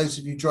certainly for those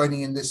of you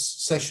joining in this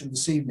session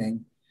this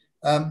evening,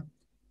 there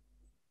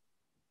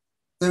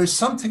is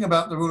something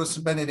about the rule of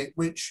St. Benedict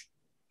which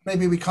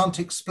maybe we can't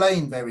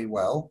explain very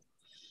well,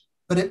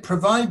 but it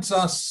provides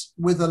us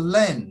with a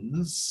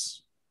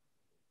lens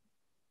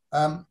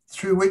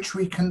through which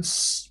we can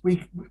see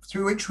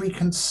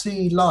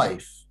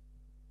life.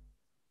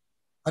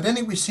 I don't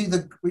think we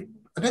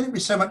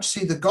so much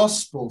see the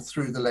gospel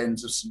through the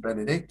lens of St.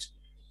 Benedict.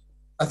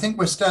 I think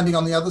we're standing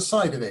on the other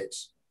side of it,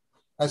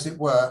 as it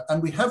were,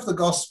 and we have the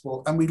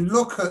gospel and we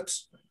look at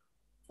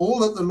all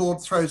that the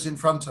Lord throws in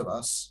front of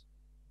us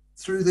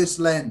through this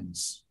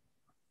lens.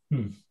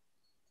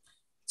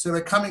 So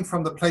we're coming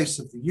from the place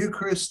of the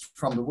Eucharist,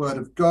 from the Word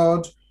of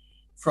God,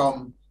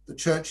 from the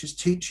Church's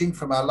teaching,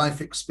 from our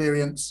life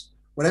experience,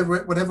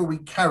 whatever we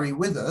carry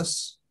with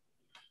us.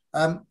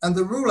 And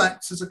the rule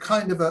acts as a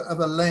kind of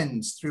a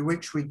lens through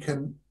which we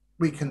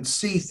can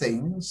see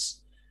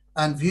things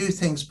and view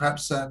things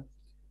perhaps a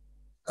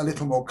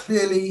little more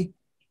clearly,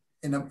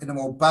 in a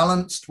more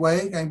balanced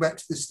way, going back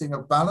to this thing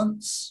of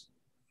balance.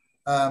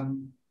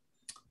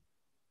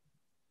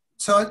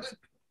 So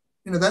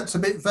that's a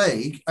bit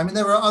vague. I mean,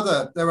 there are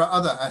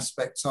other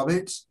aspects of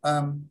it.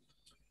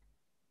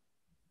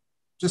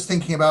 Just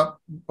thinking about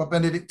what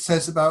Benedict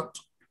says about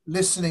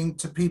listening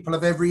to people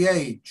of every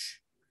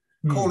age,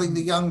 calling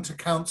the young to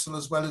counsel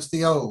as well as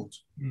the old.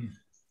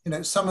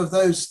 Some of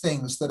those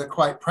things that are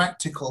quite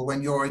practical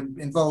when you're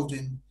involved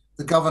in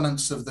the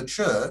governance of the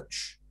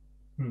church.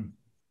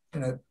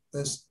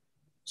 There's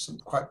some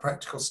quite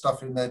practical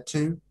stuff in there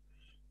too.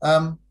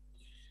 When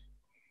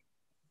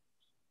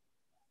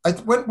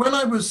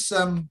I was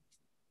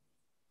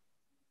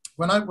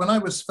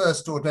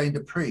first ordained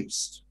a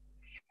priest,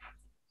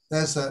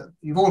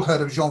 you've all heard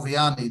of Jean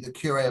Vianney, the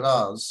curé of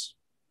Ars.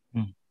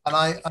 And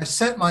I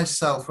set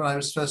myself, when I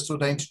was first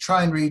ordained, to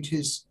try and read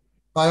his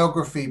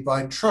biography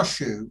by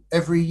Trochu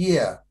every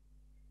year.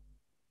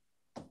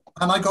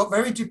 And I got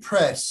very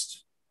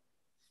depressed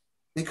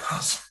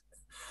because,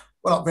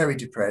 well, not very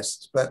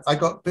depressed, but I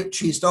got a bit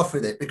cheesed off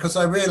with it because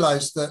I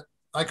realized that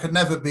I could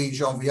never be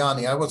Jean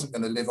Vianney. I wasn't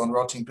going to live on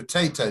rotting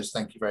potatoes,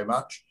 thank you very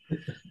much.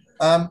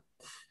 And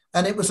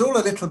it was all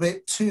a little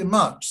bit too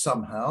much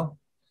somehow.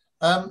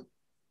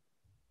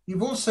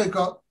 You've also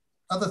got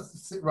other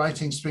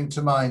writings spring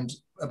to mind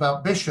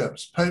about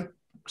bishops. Pope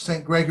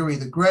St. Gregory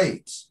the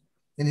Great,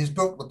 in his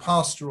book, The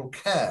Pastoral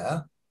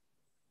Care,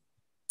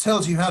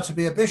 tells you how to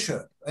be a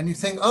bishop. And you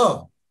think,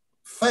 oh,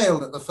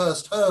 failed at the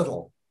first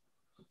hurdle.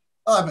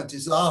 I'm a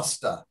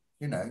disaster.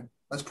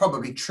 That's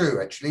probably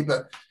true, actually.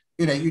 But,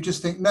 you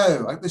just think,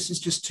 no, this is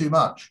just too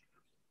much.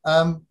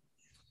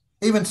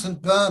 Even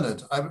St.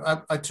 Bernard,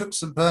 I took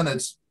St.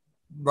 Bernard's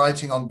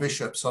writing on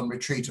bishops on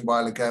retreat a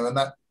while ago, and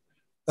that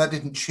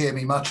didn't cheer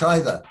me much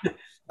either.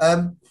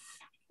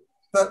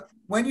 But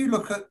when you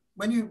look at,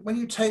 when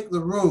you take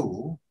the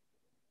rule,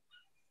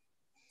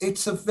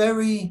 it's a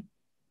very,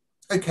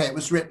 okay, it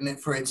was written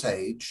for its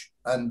age,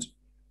 and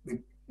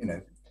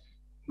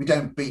we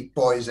don't beat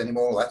boys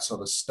anymore, all that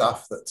sort of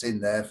stuff that's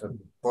in there for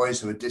boys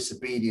who are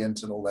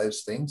disobedient and all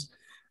those things.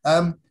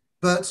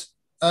 But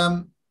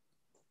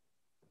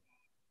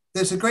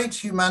there's a great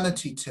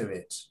humanity to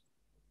it.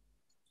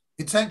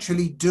 It's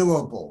actually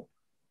doable.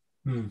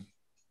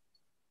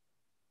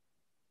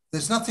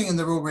 There's nothing in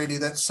the rule really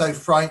that's so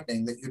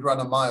frightening that you'd run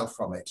a mile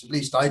from it. At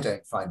least I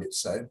don't find it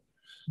so.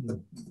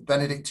 The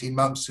Benedictine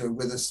monks who are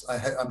with us,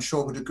 I'm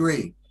sure, would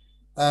agree.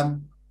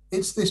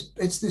 it's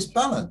this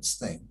balance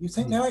thing. You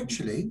think, no,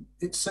 actually,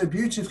 it's so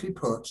beautifully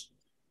put.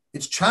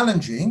 It's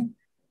challenging,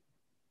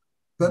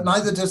 but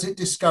neither does it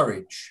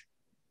discourage.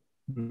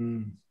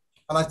 And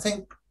I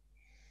think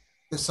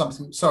there's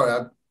something, sorry,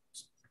 I've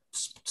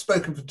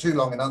spoken for too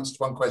long and answered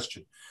one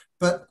question,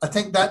 but I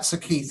think that's a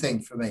key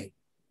thing for me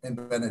in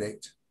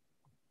Benedict.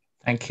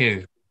 Thank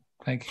you.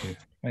 Thank you.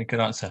 Very good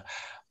answer.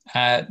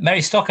 Mary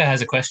Stocker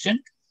has a question.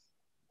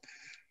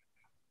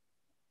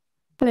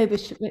 Hello,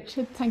 Bishop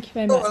Richard. Thank you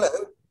very much.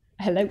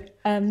 Hello.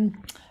 Hello.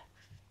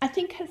 I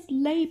think as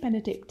lay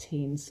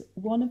Benedictines,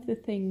 one of the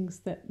things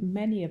that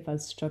many of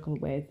us struggle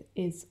with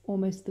is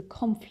almost the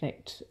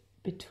conflict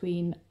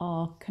between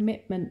our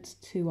commitment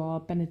to our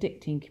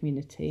Benedictine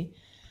community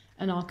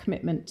and our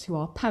commitment to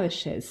our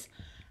parishes.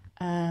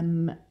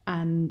 And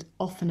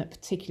often at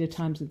particular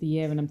times of the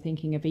year, and I'm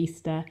thinking of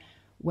Easter,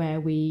 where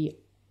we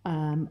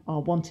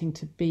are wanting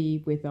to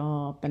be with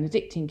our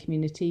Benedictine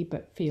community,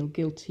 but feel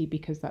guilty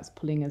because that's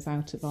pulling us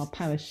out of our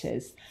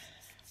parishes.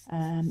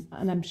 And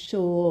I'm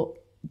sure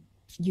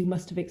you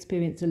must have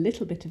experienced a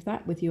little bit of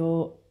that with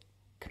your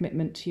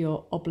commitment to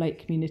your oblate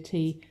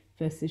community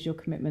versus your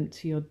commitment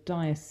to your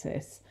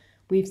diocese.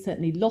 We've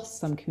certainly lost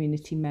some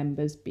community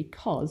members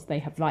because they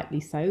have, rightly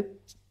so,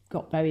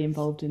 got very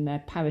involved in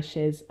their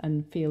parishes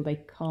and feel they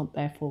can't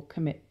therefore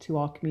commit to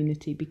our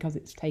community because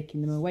it's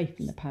taking them away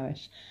from the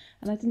parish.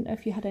 And I didn't know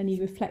if you had any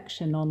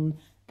reflection on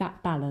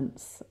that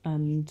balance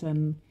and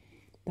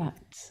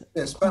that.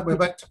 Yes, but we're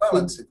back to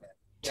balance again.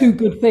 Two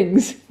good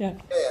things. Yeah.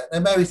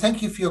 And Mary,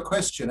 thank you for your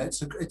question.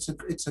 It's a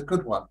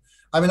good one.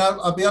 I mean,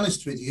 I'll be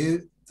honest with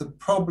you. The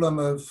problem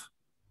of,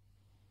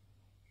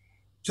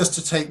 just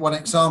to take one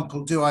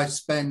example, do I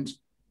spend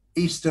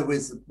Easter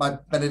with my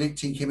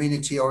Benedictine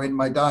community or in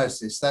my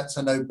diocese? That's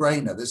a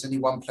no-brainer. There's only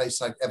one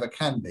place I ever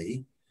can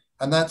be,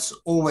 and that's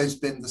always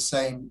been the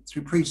same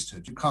through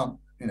priesthood. You can't,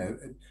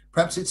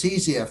 perhaps it's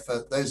easier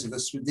for those of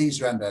us with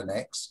these around our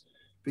necks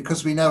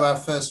because we know our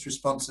first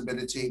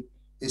responsibility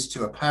is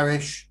to a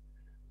parish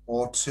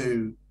or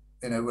to,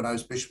 when I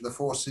was Bishop of the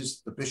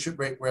Forces, the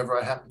bishopric, wherever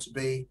I happened to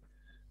be.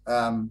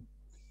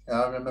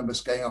 I remember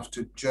us going off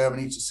to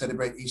Germany to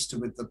celebrate Easter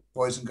with the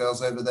boys and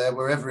girls over there,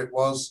 wherever it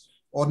was.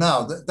 Or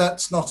now,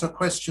 that's not a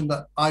question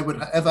that I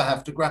would ever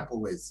have to grapple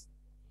with,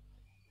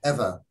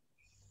 ever.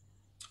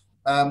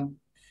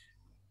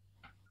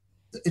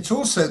 It's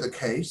also the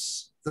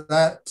case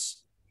that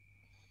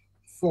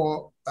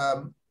for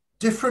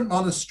different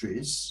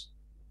monasteries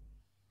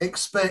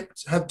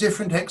have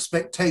different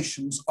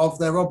expectations of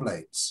their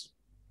oblates.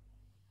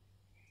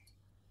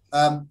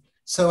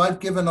 So I've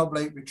given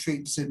oblate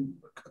retreats in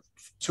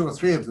 2 or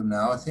 3 of them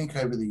now, I think,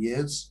 over the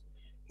years,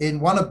 in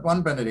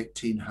one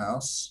Benedictine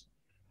house,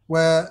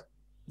 where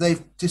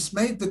they've just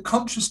made the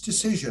conscious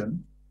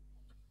decision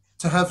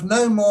to have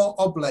no more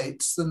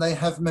oblates than they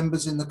have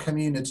members in the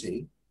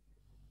community.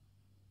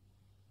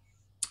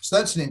 So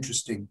that's an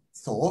interesting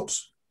thought.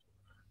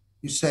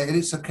 You say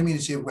it's a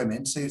community of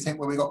women, so you think,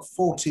 well, we've got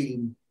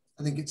 14,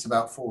 I think it's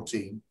about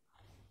 14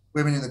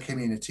 women in the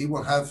community.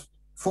 We'll have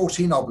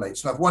 14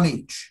 oblates, we'll have one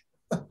each.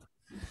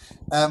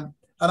 And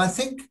I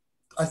think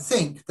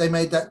they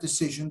made that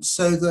decision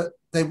so that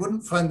they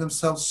wouldn't find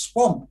themselves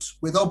swamped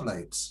with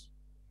oblates.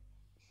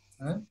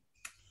 And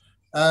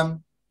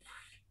one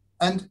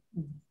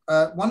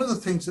of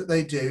the things that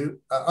they do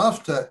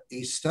after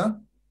Easter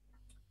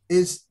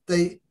is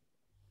they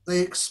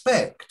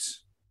expect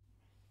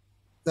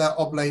their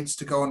oblates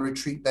to go on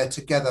retreat there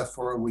together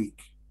for a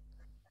week.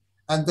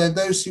 And then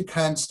those who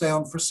can stay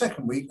on for a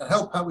second week and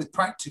help out with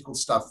practical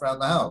stuff around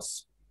the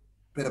house.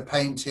 Bit of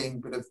painting,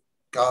 bit of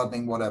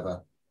gardening,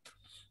 whatever.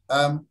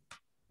 So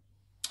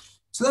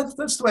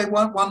that's the way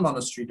one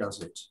monastery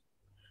does it.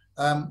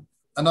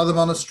 Another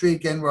monastery,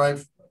 again, where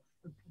I've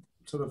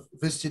sort of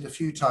visited a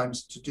few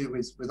times to do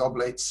with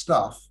oblate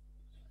stuff,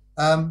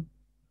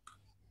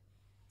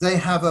 they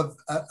have a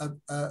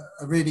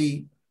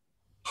really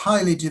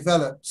highly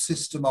developed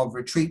system of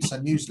retreats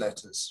and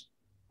newsletters.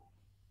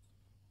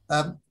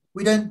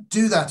 We don't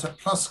do that at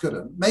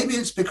Pluscarden. Maybe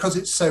it's because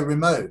it's so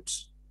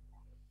remote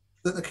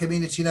that the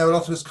community, a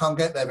lot of us can't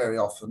get there very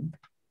often.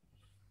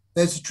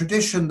 There's a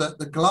tradition that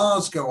the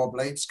Glasgow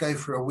oblates go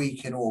for a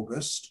week in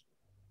August.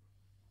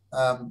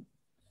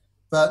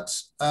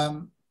 But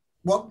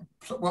what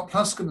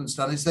Pluscarden's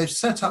done is they've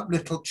set up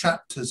little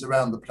chapters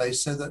around the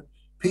place so that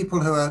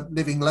people who are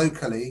living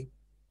locally,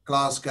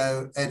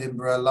 Glasgow,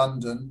 Edinburgh,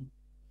 London,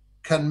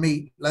 can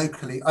meet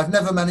locally. I've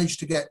never managed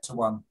to get to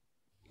one.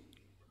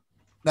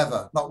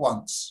 Never, not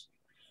once.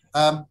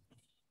 But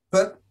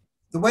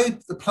the way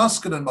the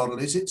Pluscarden model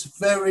is, it's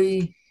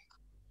very,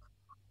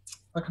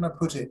 how can I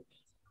put it?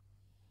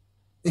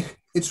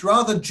 It's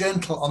rather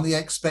gentle on the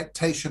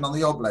expectation on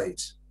the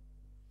oblate.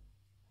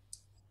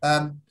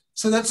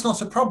 So that's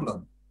not a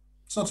problem.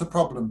 It's not a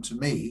problem to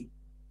me.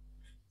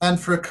 And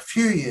for a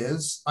few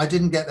years, I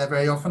didn't get there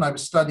very often. I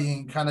was studying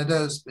in Canada,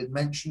 as been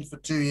mentioned, for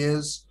 2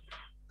 years.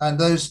 And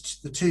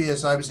the 2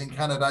 years I was in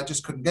Canada, I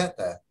just couldn't get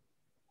there.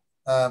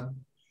 And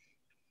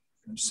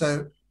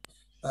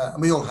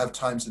we all have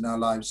times in our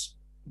lives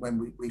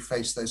when we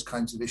face those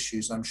kinds of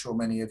issues. I'm sure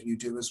many of you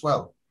do as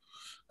well.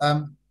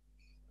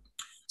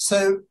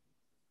 So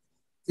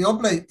the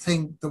oblate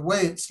thing, the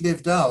way it's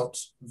lived out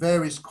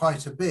varies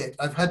quite a bit.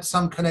 I've had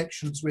some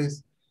connections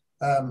with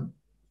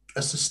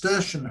a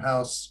Cistercian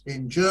house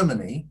in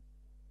Germany.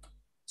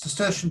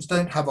 Cistercians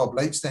don't have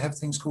oblates, they have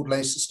things called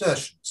lay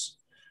Cistercians,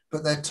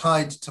 but they're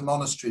tied to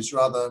monasteries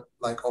rather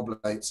like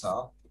oblates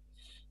are.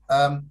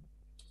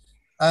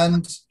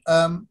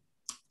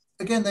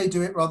 Again, they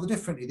do it rather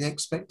differently. The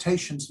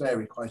expectations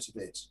vary quite a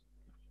bit.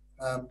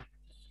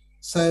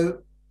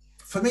 So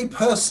for me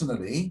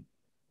personally,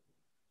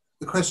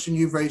 the question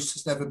you've raised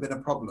has never been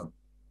a problem.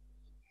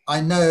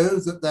 I know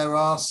that there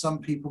are some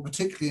people,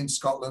 particularly in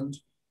Scotland,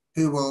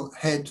 who will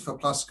head for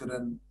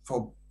Pluscaden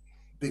for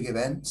big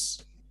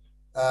events,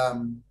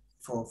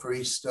 for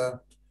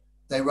Easter.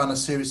 They run a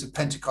series of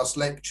Pentecost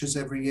lectures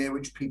every year,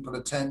 which people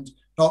attend.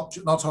 Not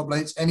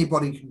oblates,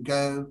 anybody can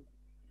go.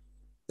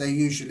 They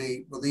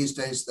usually, well, these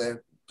days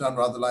they're done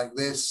rather like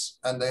this,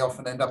 and they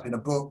often end up in a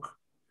book.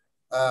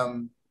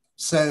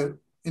 So,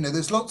 you know,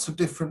 there's lots of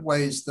different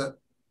ways that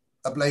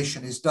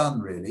oblation is done,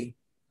 really.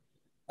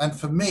 And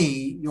for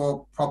me,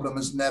 your problem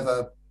has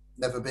never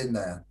been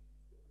there.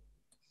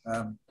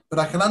 But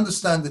I can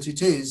understand that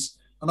it is.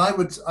 And I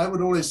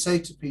would always say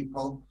to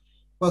people,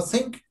 well,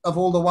 think of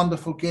all the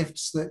wonderful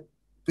gifts that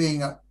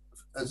being,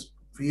 as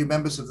for you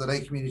members of the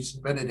lay community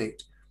St.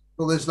 Benedict,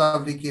 all those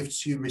lovely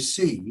gifts you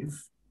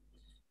receive,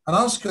 and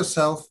ask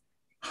yourself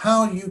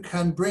how you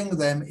can bring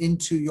them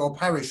into your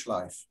parish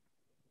life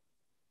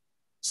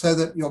so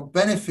that you're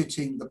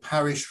benefiting the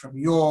parish from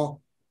your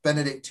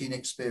Benedictine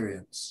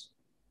experience.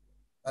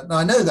 And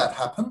I know that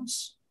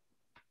happens.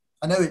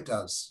 I know it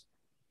does.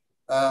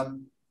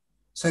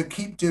 So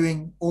keep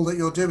doing all that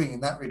you're doing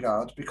in that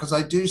regard, because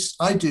I do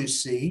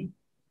see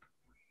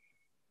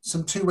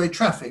some two-way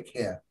traffic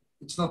here.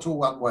 It's not all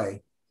one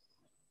way.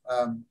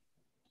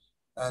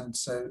 And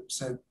so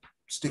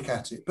stick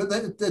at it. But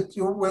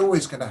we're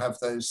always going to have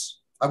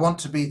those. I want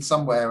to be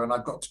somewhere and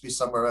I've got to be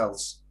somewhere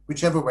else,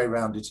 whichever way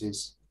round it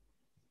is.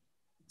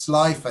 It's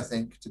life, I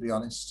think, to be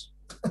honest.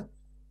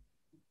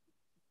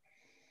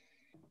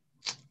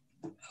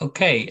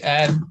 Okay,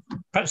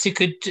 perhaps you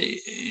could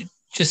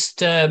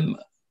just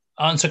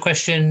answer a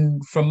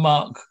question from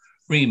Mark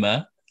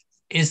Reamer.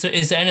 Is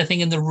there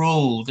anything in the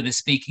rule that is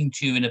speaking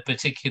to you in a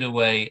particular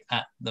way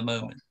at the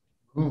moment?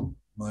 Oh,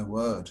 my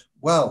word.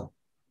 Well,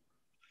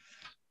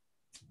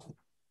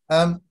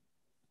 I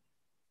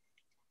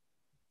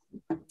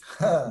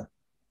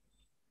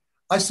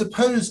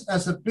suppose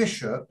as a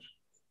bishop,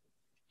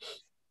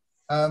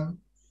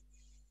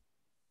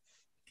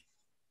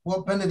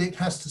 what Benedict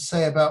has to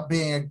say about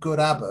being a good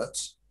abbot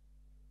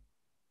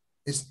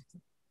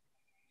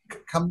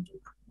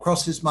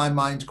crosses my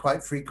mind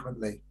quite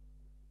frequently.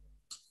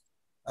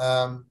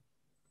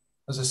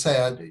 As I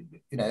say,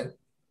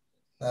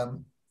 the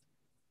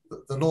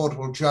Lord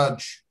will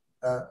judge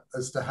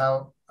as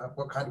to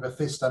what kind of a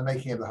fist I'm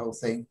making of the whole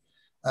thing.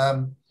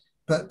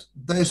 But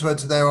those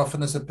words are there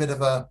often as a bit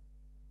of a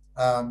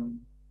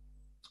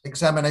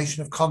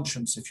examination of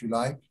conscience, if you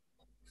like,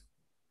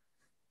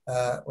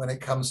 when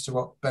it comes to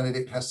what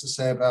Benedict has to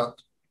say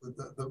about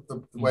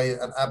the way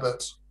an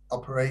abbot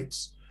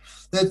operates.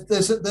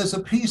 There's a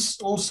piece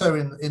also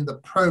in the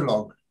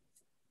prologue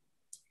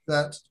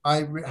that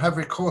I have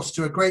recourse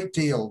to a great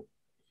deal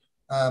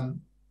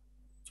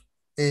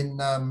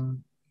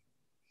in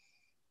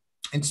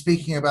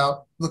speaking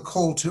about the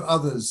call to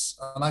others.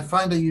 And I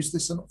find I use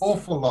this an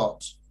awful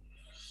lot.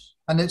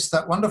 And it's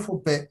that wonderful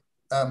bit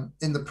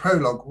in the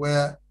prologue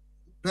where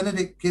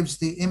Benedict gives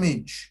the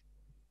image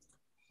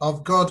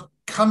of God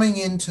coming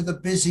into the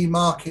busy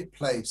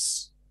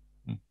marketplace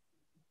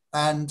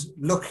and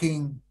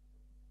looking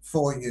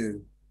for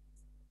you.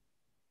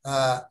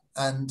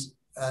 And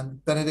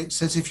Benedict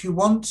says, if you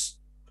want,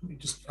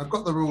 I've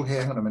got the rule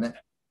here, hang on a minute.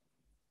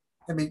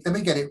 Let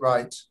me get it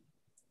right.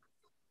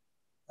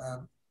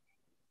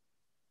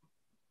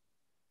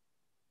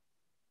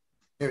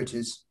 Here it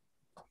is.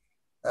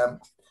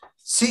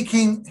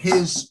 Seeking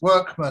his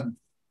workman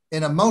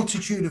in a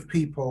multitude of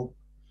people.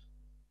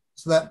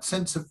 So that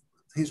sense of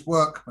his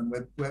workman,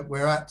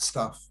 we're at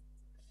stuff.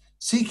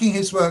 Seeking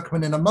his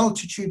workman in a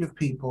multitude of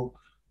people,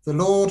 the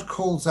Lord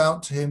calls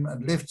out to him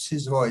and lifts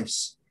his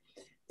voice.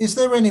 Is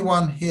there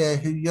anyone here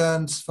who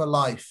yearns for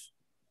life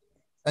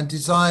and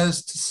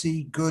desires to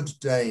see good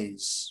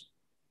days?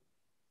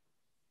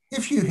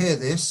 If you hear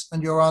this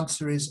and your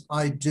answer is,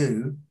 I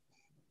do,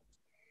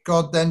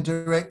 God then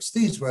directs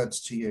these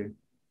words to you.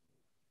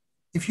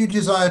 If you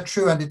desire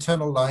true and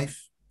eternal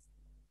life,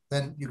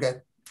 then you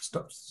get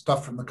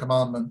stuff from the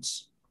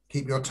commandments.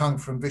 Keep your tongue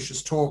from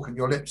vicious talk and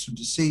your lips from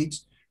deceit.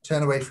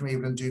 Turn away from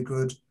evil and do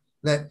good.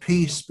 Let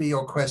peace be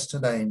your quest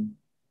and aim.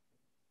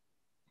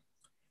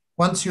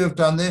 Once you have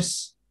done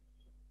this,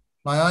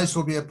 my eyes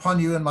will be upon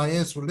you and my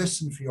ears will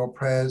listen for your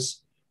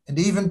prayers. And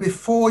even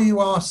before you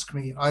ask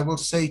me, I will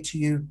say to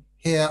you,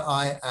 here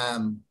I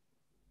am.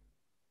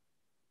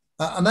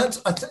 And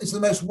that is the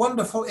most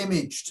wonderful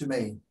image to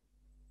me.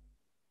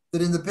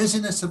 that in the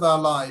busyness of our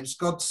lives,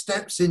 God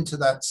steps into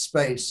that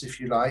space, if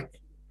you like,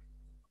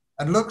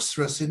 and looks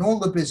for us in all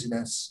the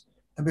busyness.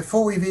 And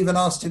before we've even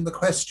asked him the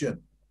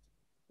question,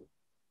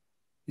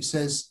 he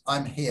says,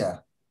 I'm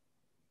here.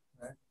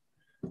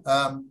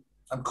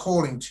 I'm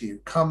calling to you.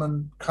 Come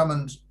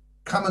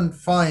and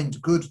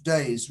find good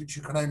days, which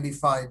you can only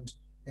find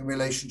in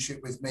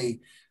relationship with me.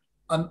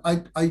 And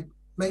I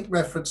make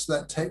reference to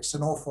that text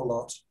an awful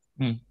lot.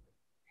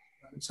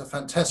 It's a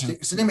fantastic,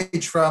 it's an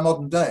image for our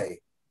modern day.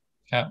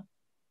 Yeah.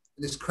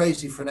 This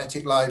crazy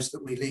frenetic lives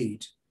that we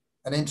lead,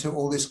 and into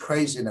all this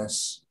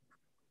craziness,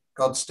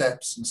 God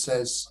steps and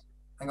says,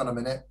 hang on a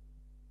minute.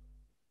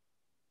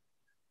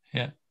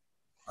 Yeah.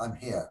 I'm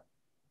here.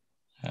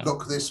 Yeah.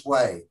 Look this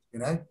way, you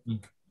know?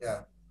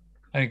 Yeah.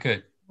 Very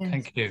good. Yes.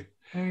 Thank you.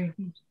 Very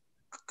good.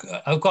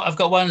 I've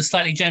got one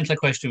slightly gentler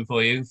question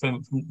for you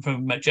from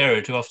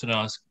Jared, who often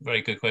asks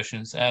very good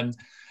questions.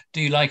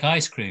 Do you like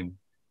ice cream?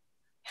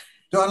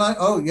 Do I like?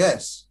 Oh,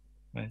 yes.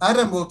 Right.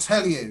 Adam will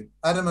tell you,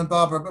 Adam and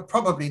Barbara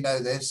probably know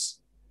this.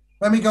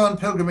 When we go on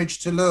pilgrimage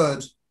to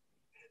Lourdes,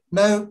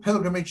 no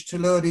pilgrimage to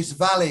Lourdes is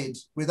valid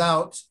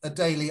without a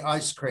daily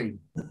ice cream.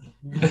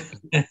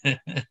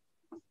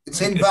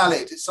 It's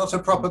invalid. It's not a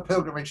proper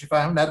pilgrimage if I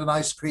haven't had an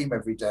ice cream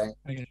every day.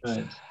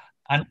 Right.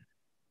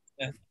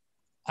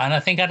 And I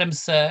think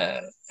Adam's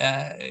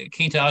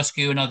keen to ask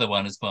you another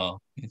one as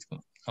well. He's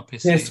got up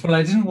his Yes, sleeve. well,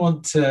 I didn't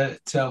want to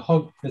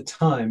hog the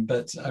time,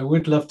 but I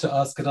would love to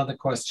ask another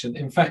question.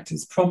 In fact,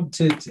 it's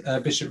prompted,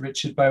 Bishop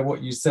Richard, by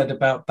what you said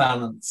about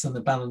balance and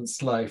the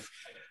balanced life.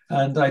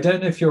 And I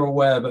don't know if you're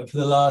aware, but for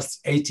the last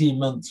 18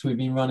 months, we've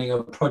been running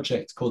a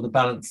project called the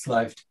Balanced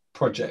Life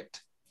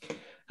Project.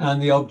 And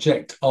the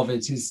object of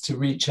it is to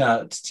reach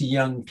out to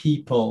young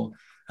people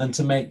and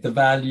to make the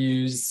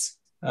values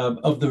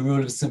of the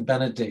rule of St.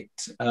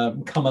 Benedict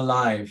come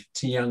alive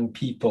to young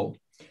people,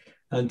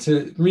 and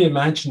to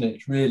reimagine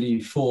it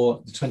really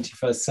for the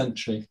 21st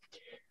century.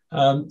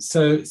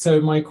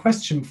 So my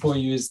question for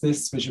you is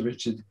this, Bishop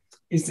Richard,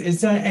 is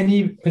there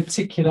any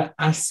particular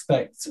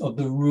aspects of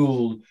the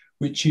rule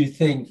which you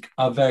think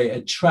are very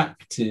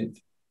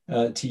attractive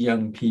to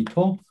young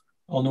people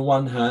on the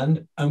one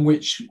hand, and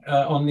which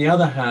on the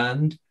other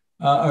hand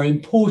are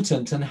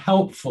important and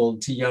helpful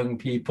to young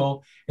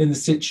people in the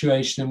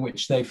situation in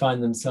which they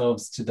find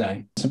themselves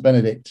today? St.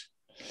 Benedict.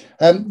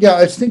 Yeah,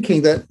 I was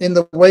thinking that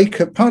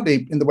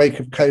partly in the wake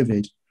of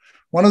COVID,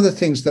 one of the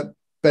things that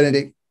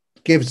Benedict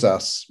gives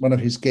us, one of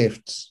his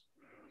gifts,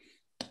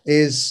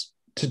 is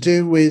to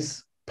do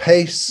with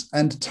pace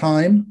and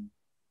time.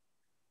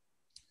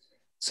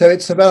 So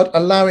it's about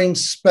allowing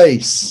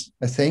space,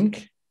 I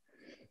think,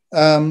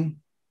 allowing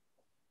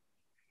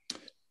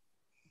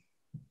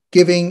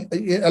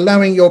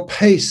your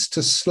pace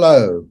to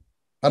slow.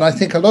 And I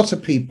think a lot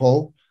of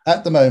people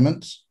at the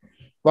moment,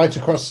 right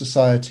across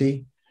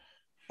society,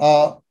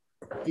 are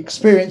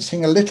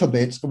experiencing a little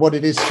bit of what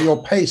it is for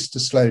your pace to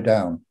slow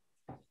down.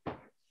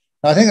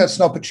 I think that's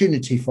an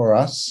opportunity for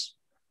us,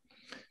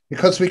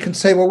 because we can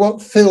say, well,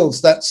 what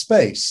fills that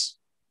space?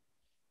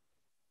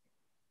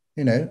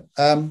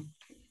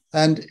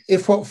 And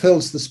if what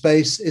fills the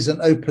space is an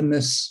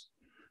openness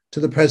to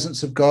the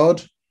presence of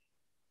God,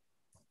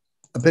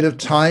 a bit of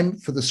time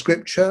for the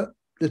scripture,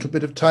 a little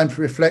bit of time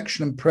for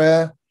reflection and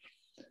prayer,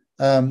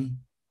 then,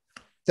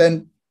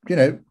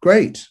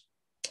 great.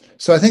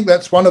 So I think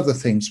that's one of the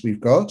things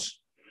we've got.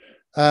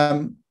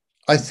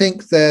 I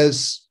think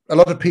there's a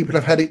lot of people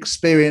have had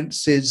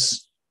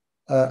experiences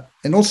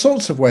in all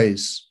sorts of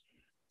ways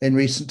in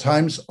recent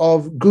times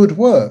of good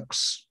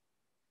works.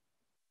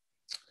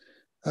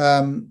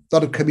 A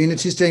lot of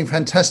communities doing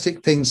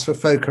fantastic things for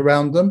folk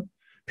around them,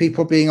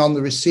 people being on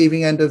the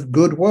receiving end of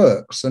good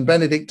works. And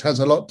Benedict has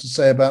a lot to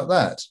say about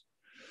that.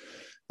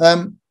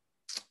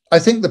 I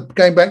think that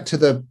going back to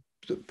the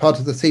part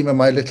of the theme of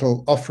my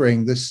little offering,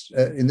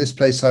 in this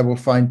place I will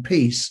find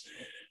peace,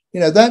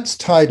 that's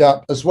tied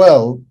up as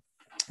well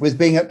with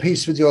being at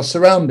peace with your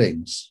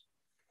surroundings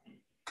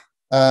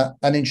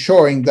and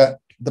ensuring that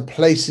the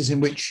places in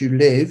which you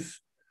live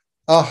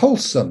are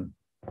wholesome.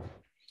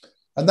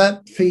 And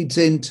that feeds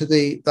into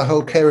the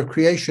whole care of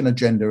creation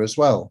agenda as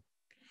well.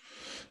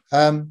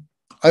 I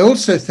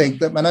also think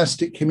that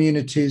monastic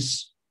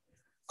communities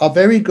are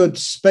very good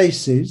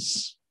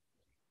spaces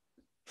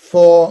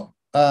for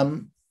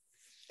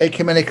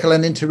ecumenical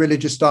and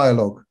interreligious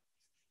dialogue.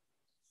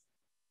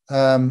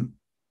 I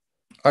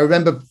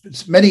remember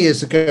many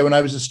years ago when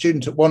I was a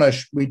student at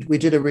Wonersh, we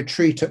did a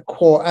retreat at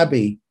Quor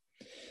Abbey.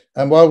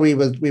 And while we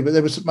were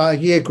there was my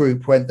year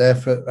group went there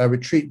for a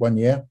retreat one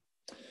year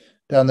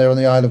down there on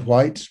the Isle of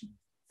Wight,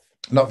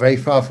 not very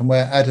far from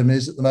where Adam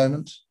is at the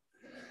moment.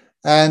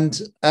 And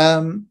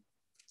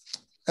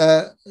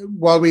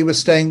while we were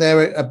staying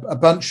there, a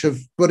bunch of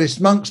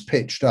Buddhist monks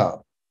pitched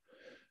up.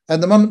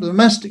 And the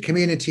monastic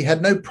community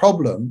had no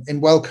problem in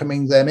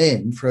welcoming them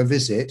in for a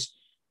visit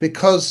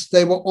because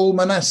they were all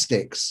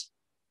monastics.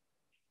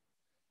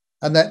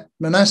 And that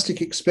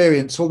monastic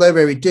experience, although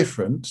very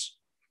different,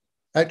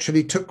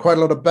 actually took quite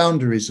a lot of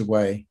boundaries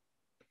away.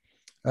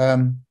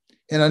 And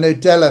I know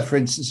Della, for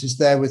instance, is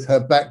there with her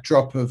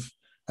backdrop of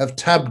of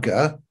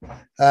Tabgha.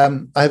 I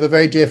have a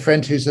very dear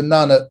friend who's a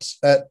nun at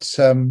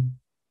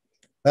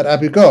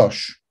Abu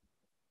Ghosh,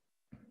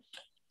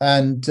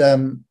 and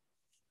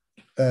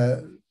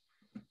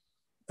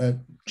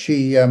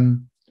she,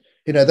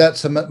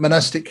 that's a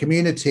monastic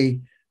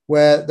community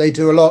where they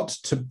do a lot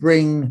to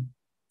bring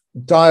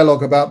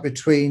dialogue about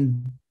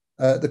between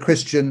the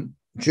Christian,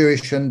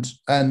 Jewish, and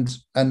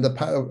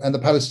the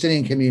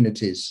Palestinian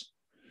communities,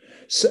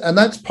 and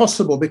that's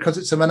possible because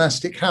it's a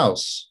monastic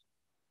house.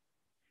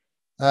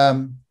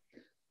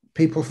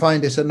 People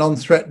find it a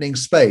non-threatening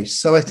space,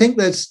 so I think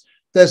there's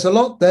a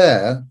lot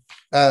there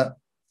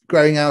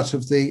growing out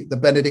of the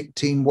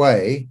Benedictine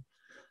way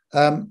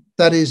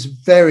that is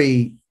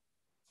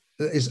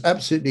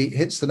absolutely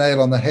hits the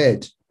nail on the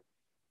head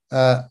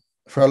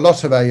for a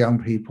lot of our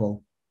young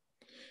people.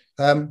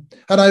 And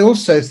I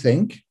also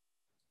think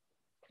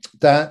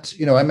that,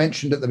 I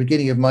mentioned at the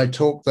beginning of my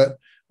talk that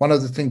one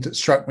of the things that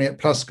struck me at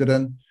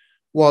Pluscaden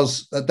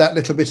was that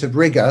little bit of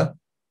rigor.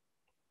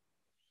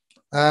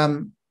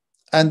 And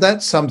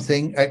that's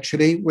something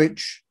actually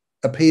which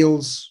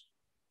appeals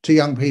to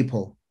young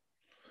people.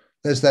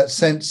 There's that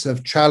sense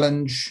of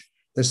challenge.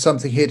 There's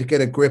something here to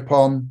get a grip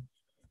on,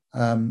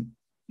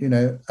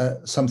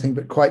 something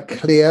but quite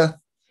clear,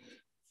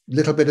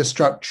 little bit of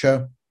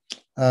structure,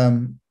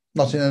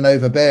 not in an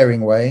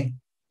overbearing way.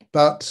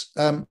 But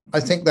I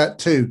think that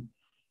too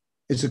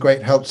is a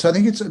great help. So I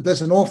think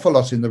there's an awful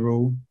lot in the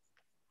rule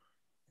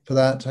for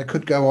that. I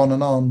could go on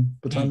and on,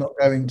 but I'm not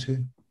going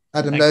to.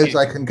 Adam knows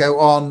I can go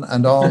on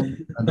and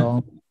on and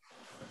on.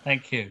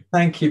 Thank you.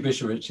 Thank you,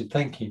 Bishop Richard.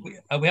 Thank you.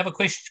 We have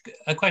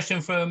a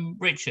question from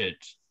Richard.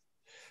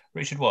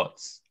 Richard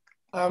Watts.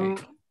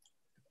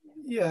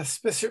 Yes,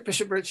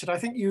 Bishop Richard, I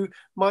think you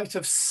might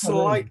have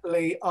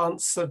slightly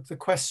answered the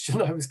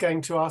question I was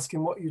going to ask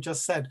in what you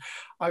just said.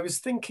 I was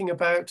thinking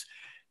about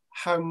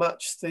how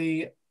much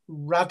the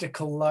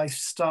radical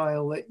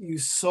lifestyle that you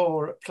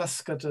saw at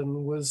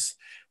Pluscaden was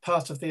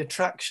part of the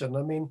attraction.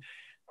 I mean,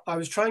 I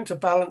was trying to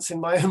balance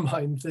in my own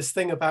mind this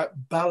thing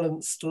about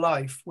balanced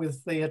life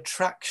with the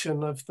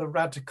attraction of the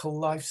radical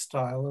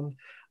lifestyle. And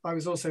I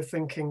was also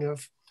thinking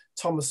of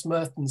Thomas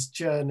Merton's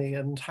journey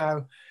and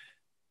how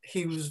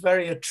he was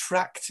very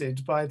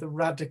attracted by the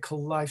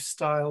radical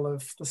lifestyle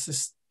of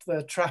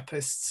the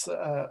Trappists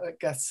at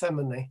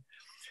Gethsemane.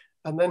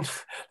 And then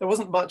there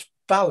wasn't much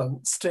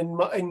balanced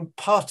in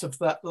part of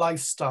that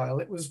lifestyle.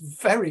 It was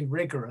very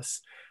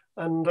rigorous.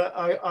 And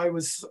I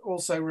was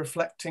also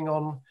reflecting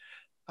on,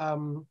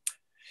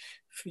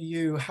 for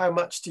you, how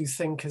much do you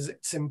think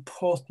it's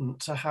important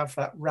to have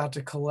that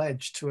radical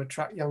edge to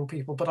attract young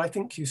people? But I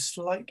think you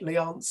slightly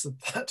answered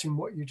that in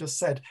what you just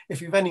said.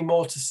 If you've any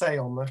more to say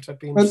on that, I'd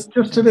be interested.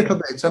 Just a little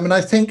bit. I mean,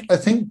 I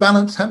think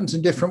balance happens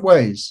in different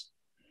ways.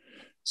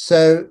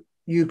 So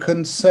you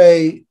can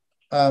say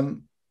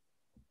the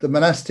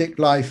monastic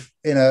life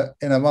in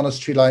a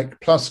monastery like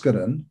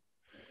Pluscaden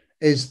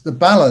is the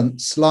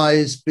balance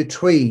lies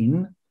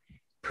between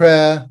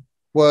prayer,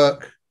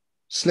 work,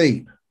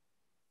 sleep.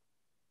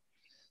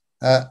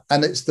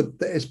 And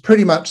it's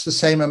pretty much the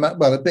same amount,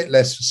 well, a bit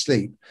less for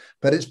sleep,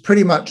 but it's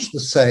pretty much the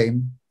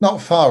same,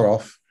 not far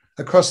off,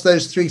 across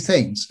those three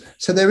things.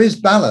 So there is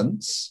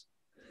balance.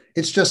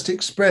 It's just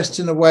expressed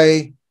in a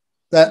way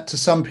that to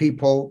some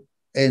people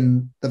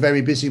in the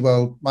very busy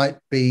world might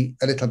be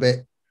a little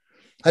bit,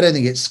 I don't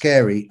think it's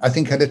scary. I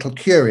think a little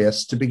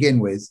curious to begin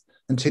with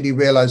until you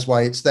realize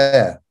why it's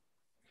there.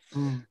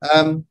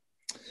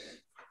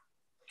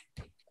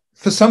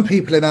 For some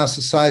people in our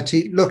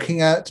society, looking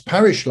at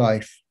parish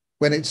life,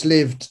 when it's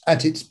lived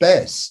at its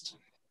best,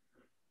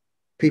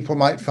 people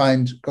might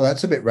find, oh,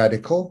 that's a bit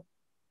radical.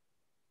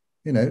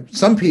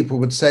 Some people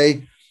would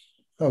say,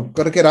 oh,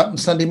 got to get up on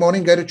Sunday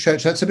morning, go to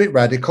church. That's a bit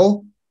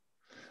radical.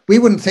 We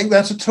wouldn't think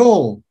that at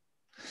all.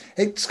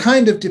 It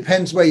kind of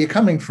depends where you're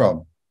coming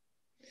from.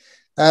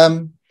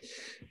 But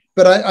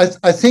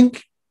I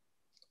think,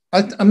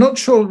 I'm not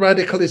sure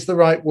radical is the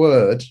right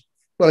word.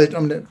 Well,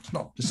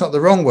 it's not the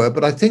wrong word,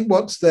 but I think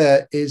what's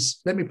there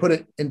is, let me put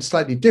it in a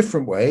slightly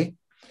different way.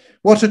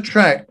 What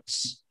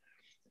attracts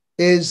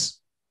is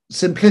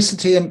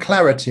simplicity and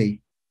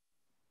clarity.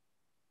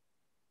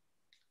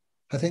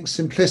 I think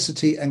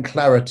simplicity and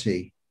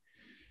clarity.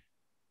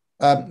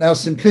 Now,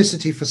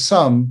 simplicity for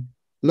some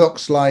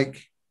looks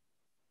like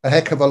a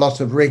heck of a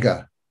lot of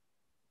rigor,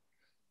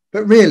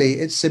 but really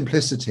it's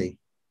simplicity,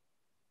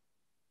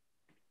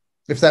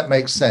 if that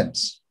makes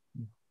sense.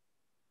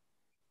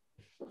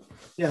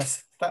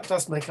 Yes, that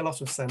does make a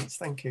lot of sense.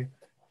 Thank you.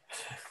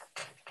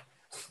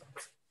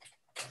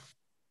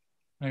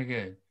 Very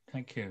good.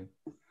 Thank you.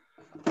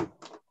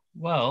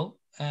 Well,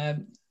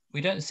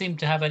 we don't seem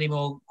to have any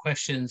more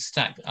questions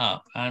stacked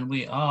up, and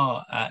we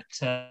are at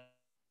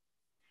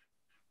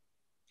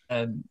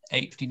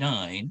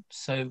 8:59.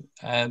 So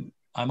I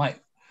might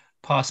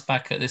pass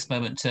back at this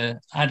moment to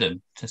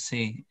Adam to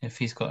see if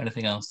he's got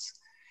anything else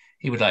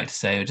he would like to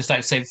say. I'd just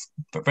like to say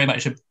very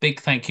much a big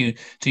thank you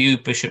to you,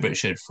 Bishop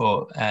Richard,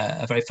 for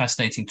a very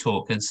fascinating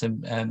talk and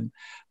some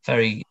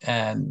very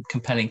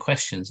compelling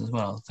questions as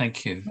well.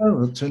 Thank you.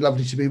 Oh, it's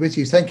lovely to be with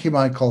you. Thank you,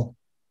 Michael.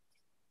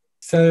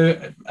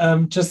 So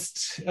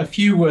just a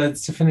few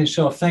words to finish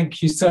off.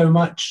 Thank you so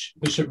much,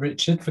 Bishop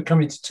Richard, for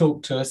coming to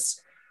talk to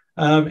us.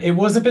 It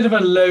was a bit of a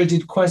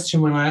loaded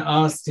question when I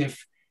asked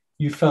if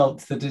you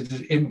felt that it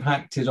had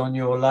impacted on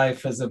your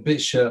life as a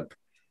bishop.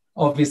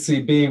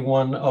 Obviously, being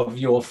one of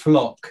your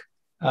flock,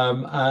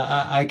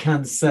 I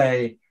can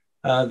say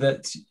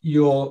that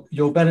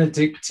your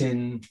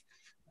Benedictine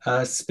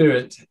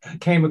spirit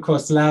came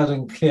across loud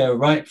and clear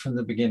right from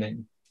the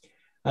beginning,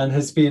 and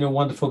has been a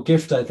wonderful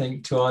gift, I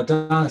think, to our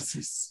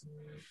diocese.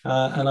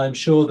 And I'm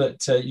sure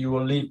that you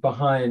will leave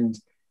behind,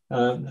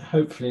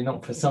 hopefully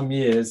not for some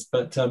years,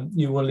 but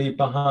you will leave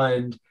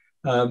behind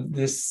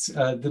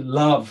the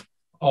love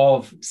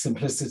of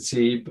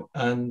simplicity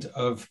and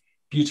of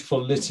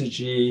beautiful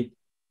liturgy,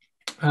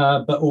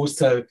 but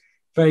also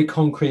very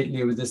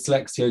concretely with this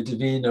Lectio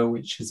Divina,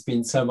 which has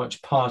been so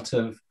much part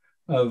of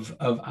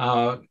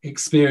our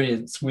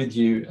experience with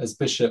you as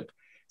bishop.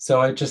 So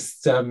I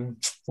just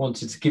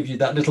wanted to give you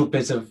that little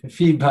bit of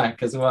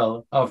feedback as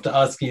well after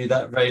asking you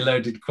that very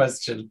loaded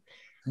question.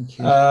 Thank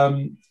you.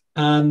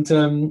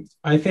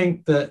 I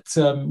think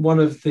that one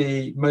of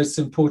the most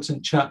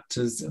important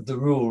chapters of the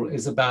rule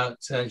is about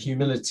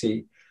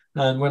humility.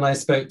 And when I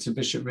spoke to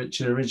Bishop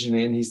Richard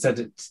originally, and he said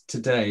it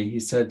today, he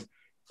said,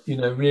 you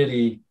know,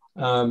 really,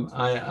 I'm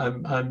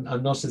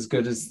not as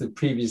good as the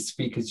previous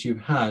speakers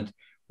you've had.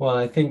 Well,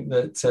 I think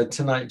that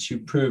tonight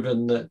you've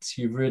proven that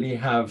you really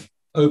have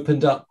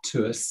opened up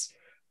to us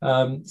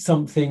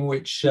something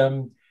which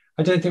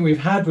I don't think we've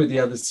had with the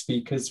other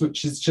speakers,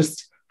 which is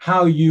just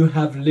how you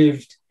have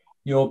lived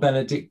your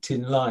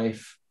Benedictine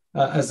life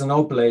as an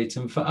oblate.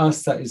 And for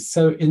us, that is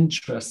so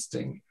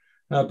interesting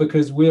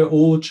because we're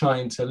all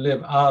trying to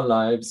live our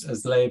lives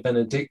as lay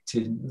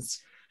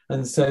Benedictines.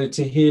 And so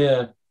to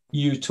hear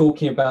you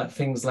talking about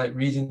things like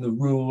reading the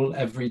rule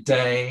every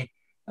day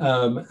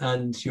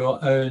and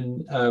your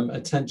own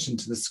attention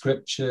to the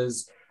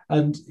scriptures,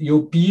 and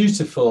your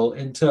beautiful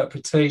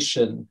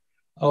interpretation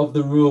of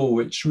the rule,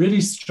 which really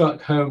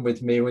struck home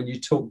with me when you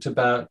talked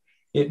about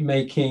it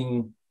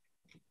making,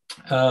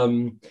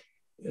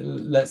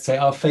 let's say,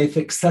 our faith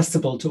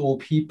accessible to all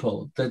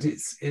people, that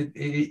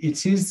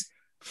it is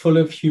full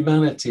of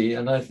humanity.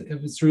 And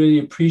it was really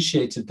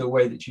appreciated the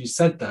way that you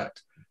said that,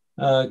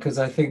 because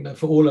I think that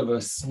for all of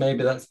us,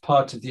 maybe that's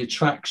part of the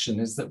attraction,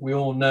 is that we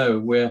all know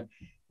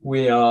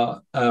we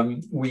are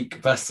weak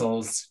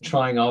vessels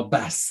trying our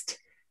best.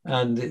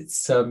 And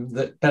it's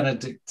that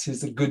Benedict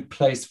is a good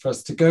place for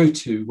us to go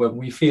to when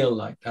we feel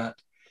like that.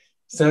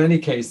 So in any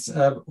case,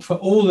 for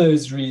all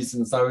those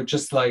reasons, I would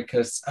just like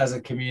us as a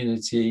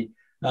community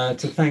to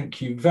thank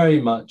you very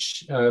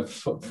much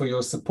for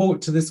your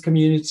support to this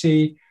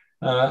community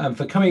and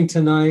for coming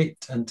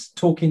tonight and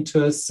talking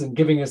to us and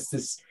giving us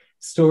this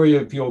story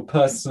of your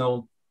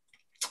personal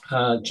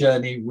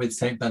journey with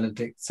St.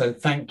 Benedict. So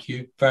thank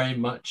you very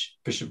much,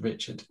 Bishop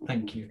Richard.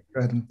 Thank you.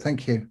 Braden,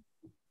 thank you.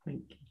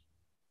 Thank you.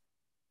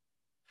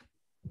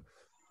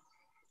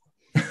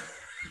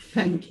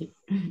 Thank you.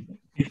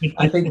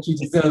 I think you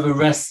deserve a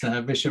rest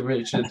now, Bishop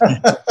Richard.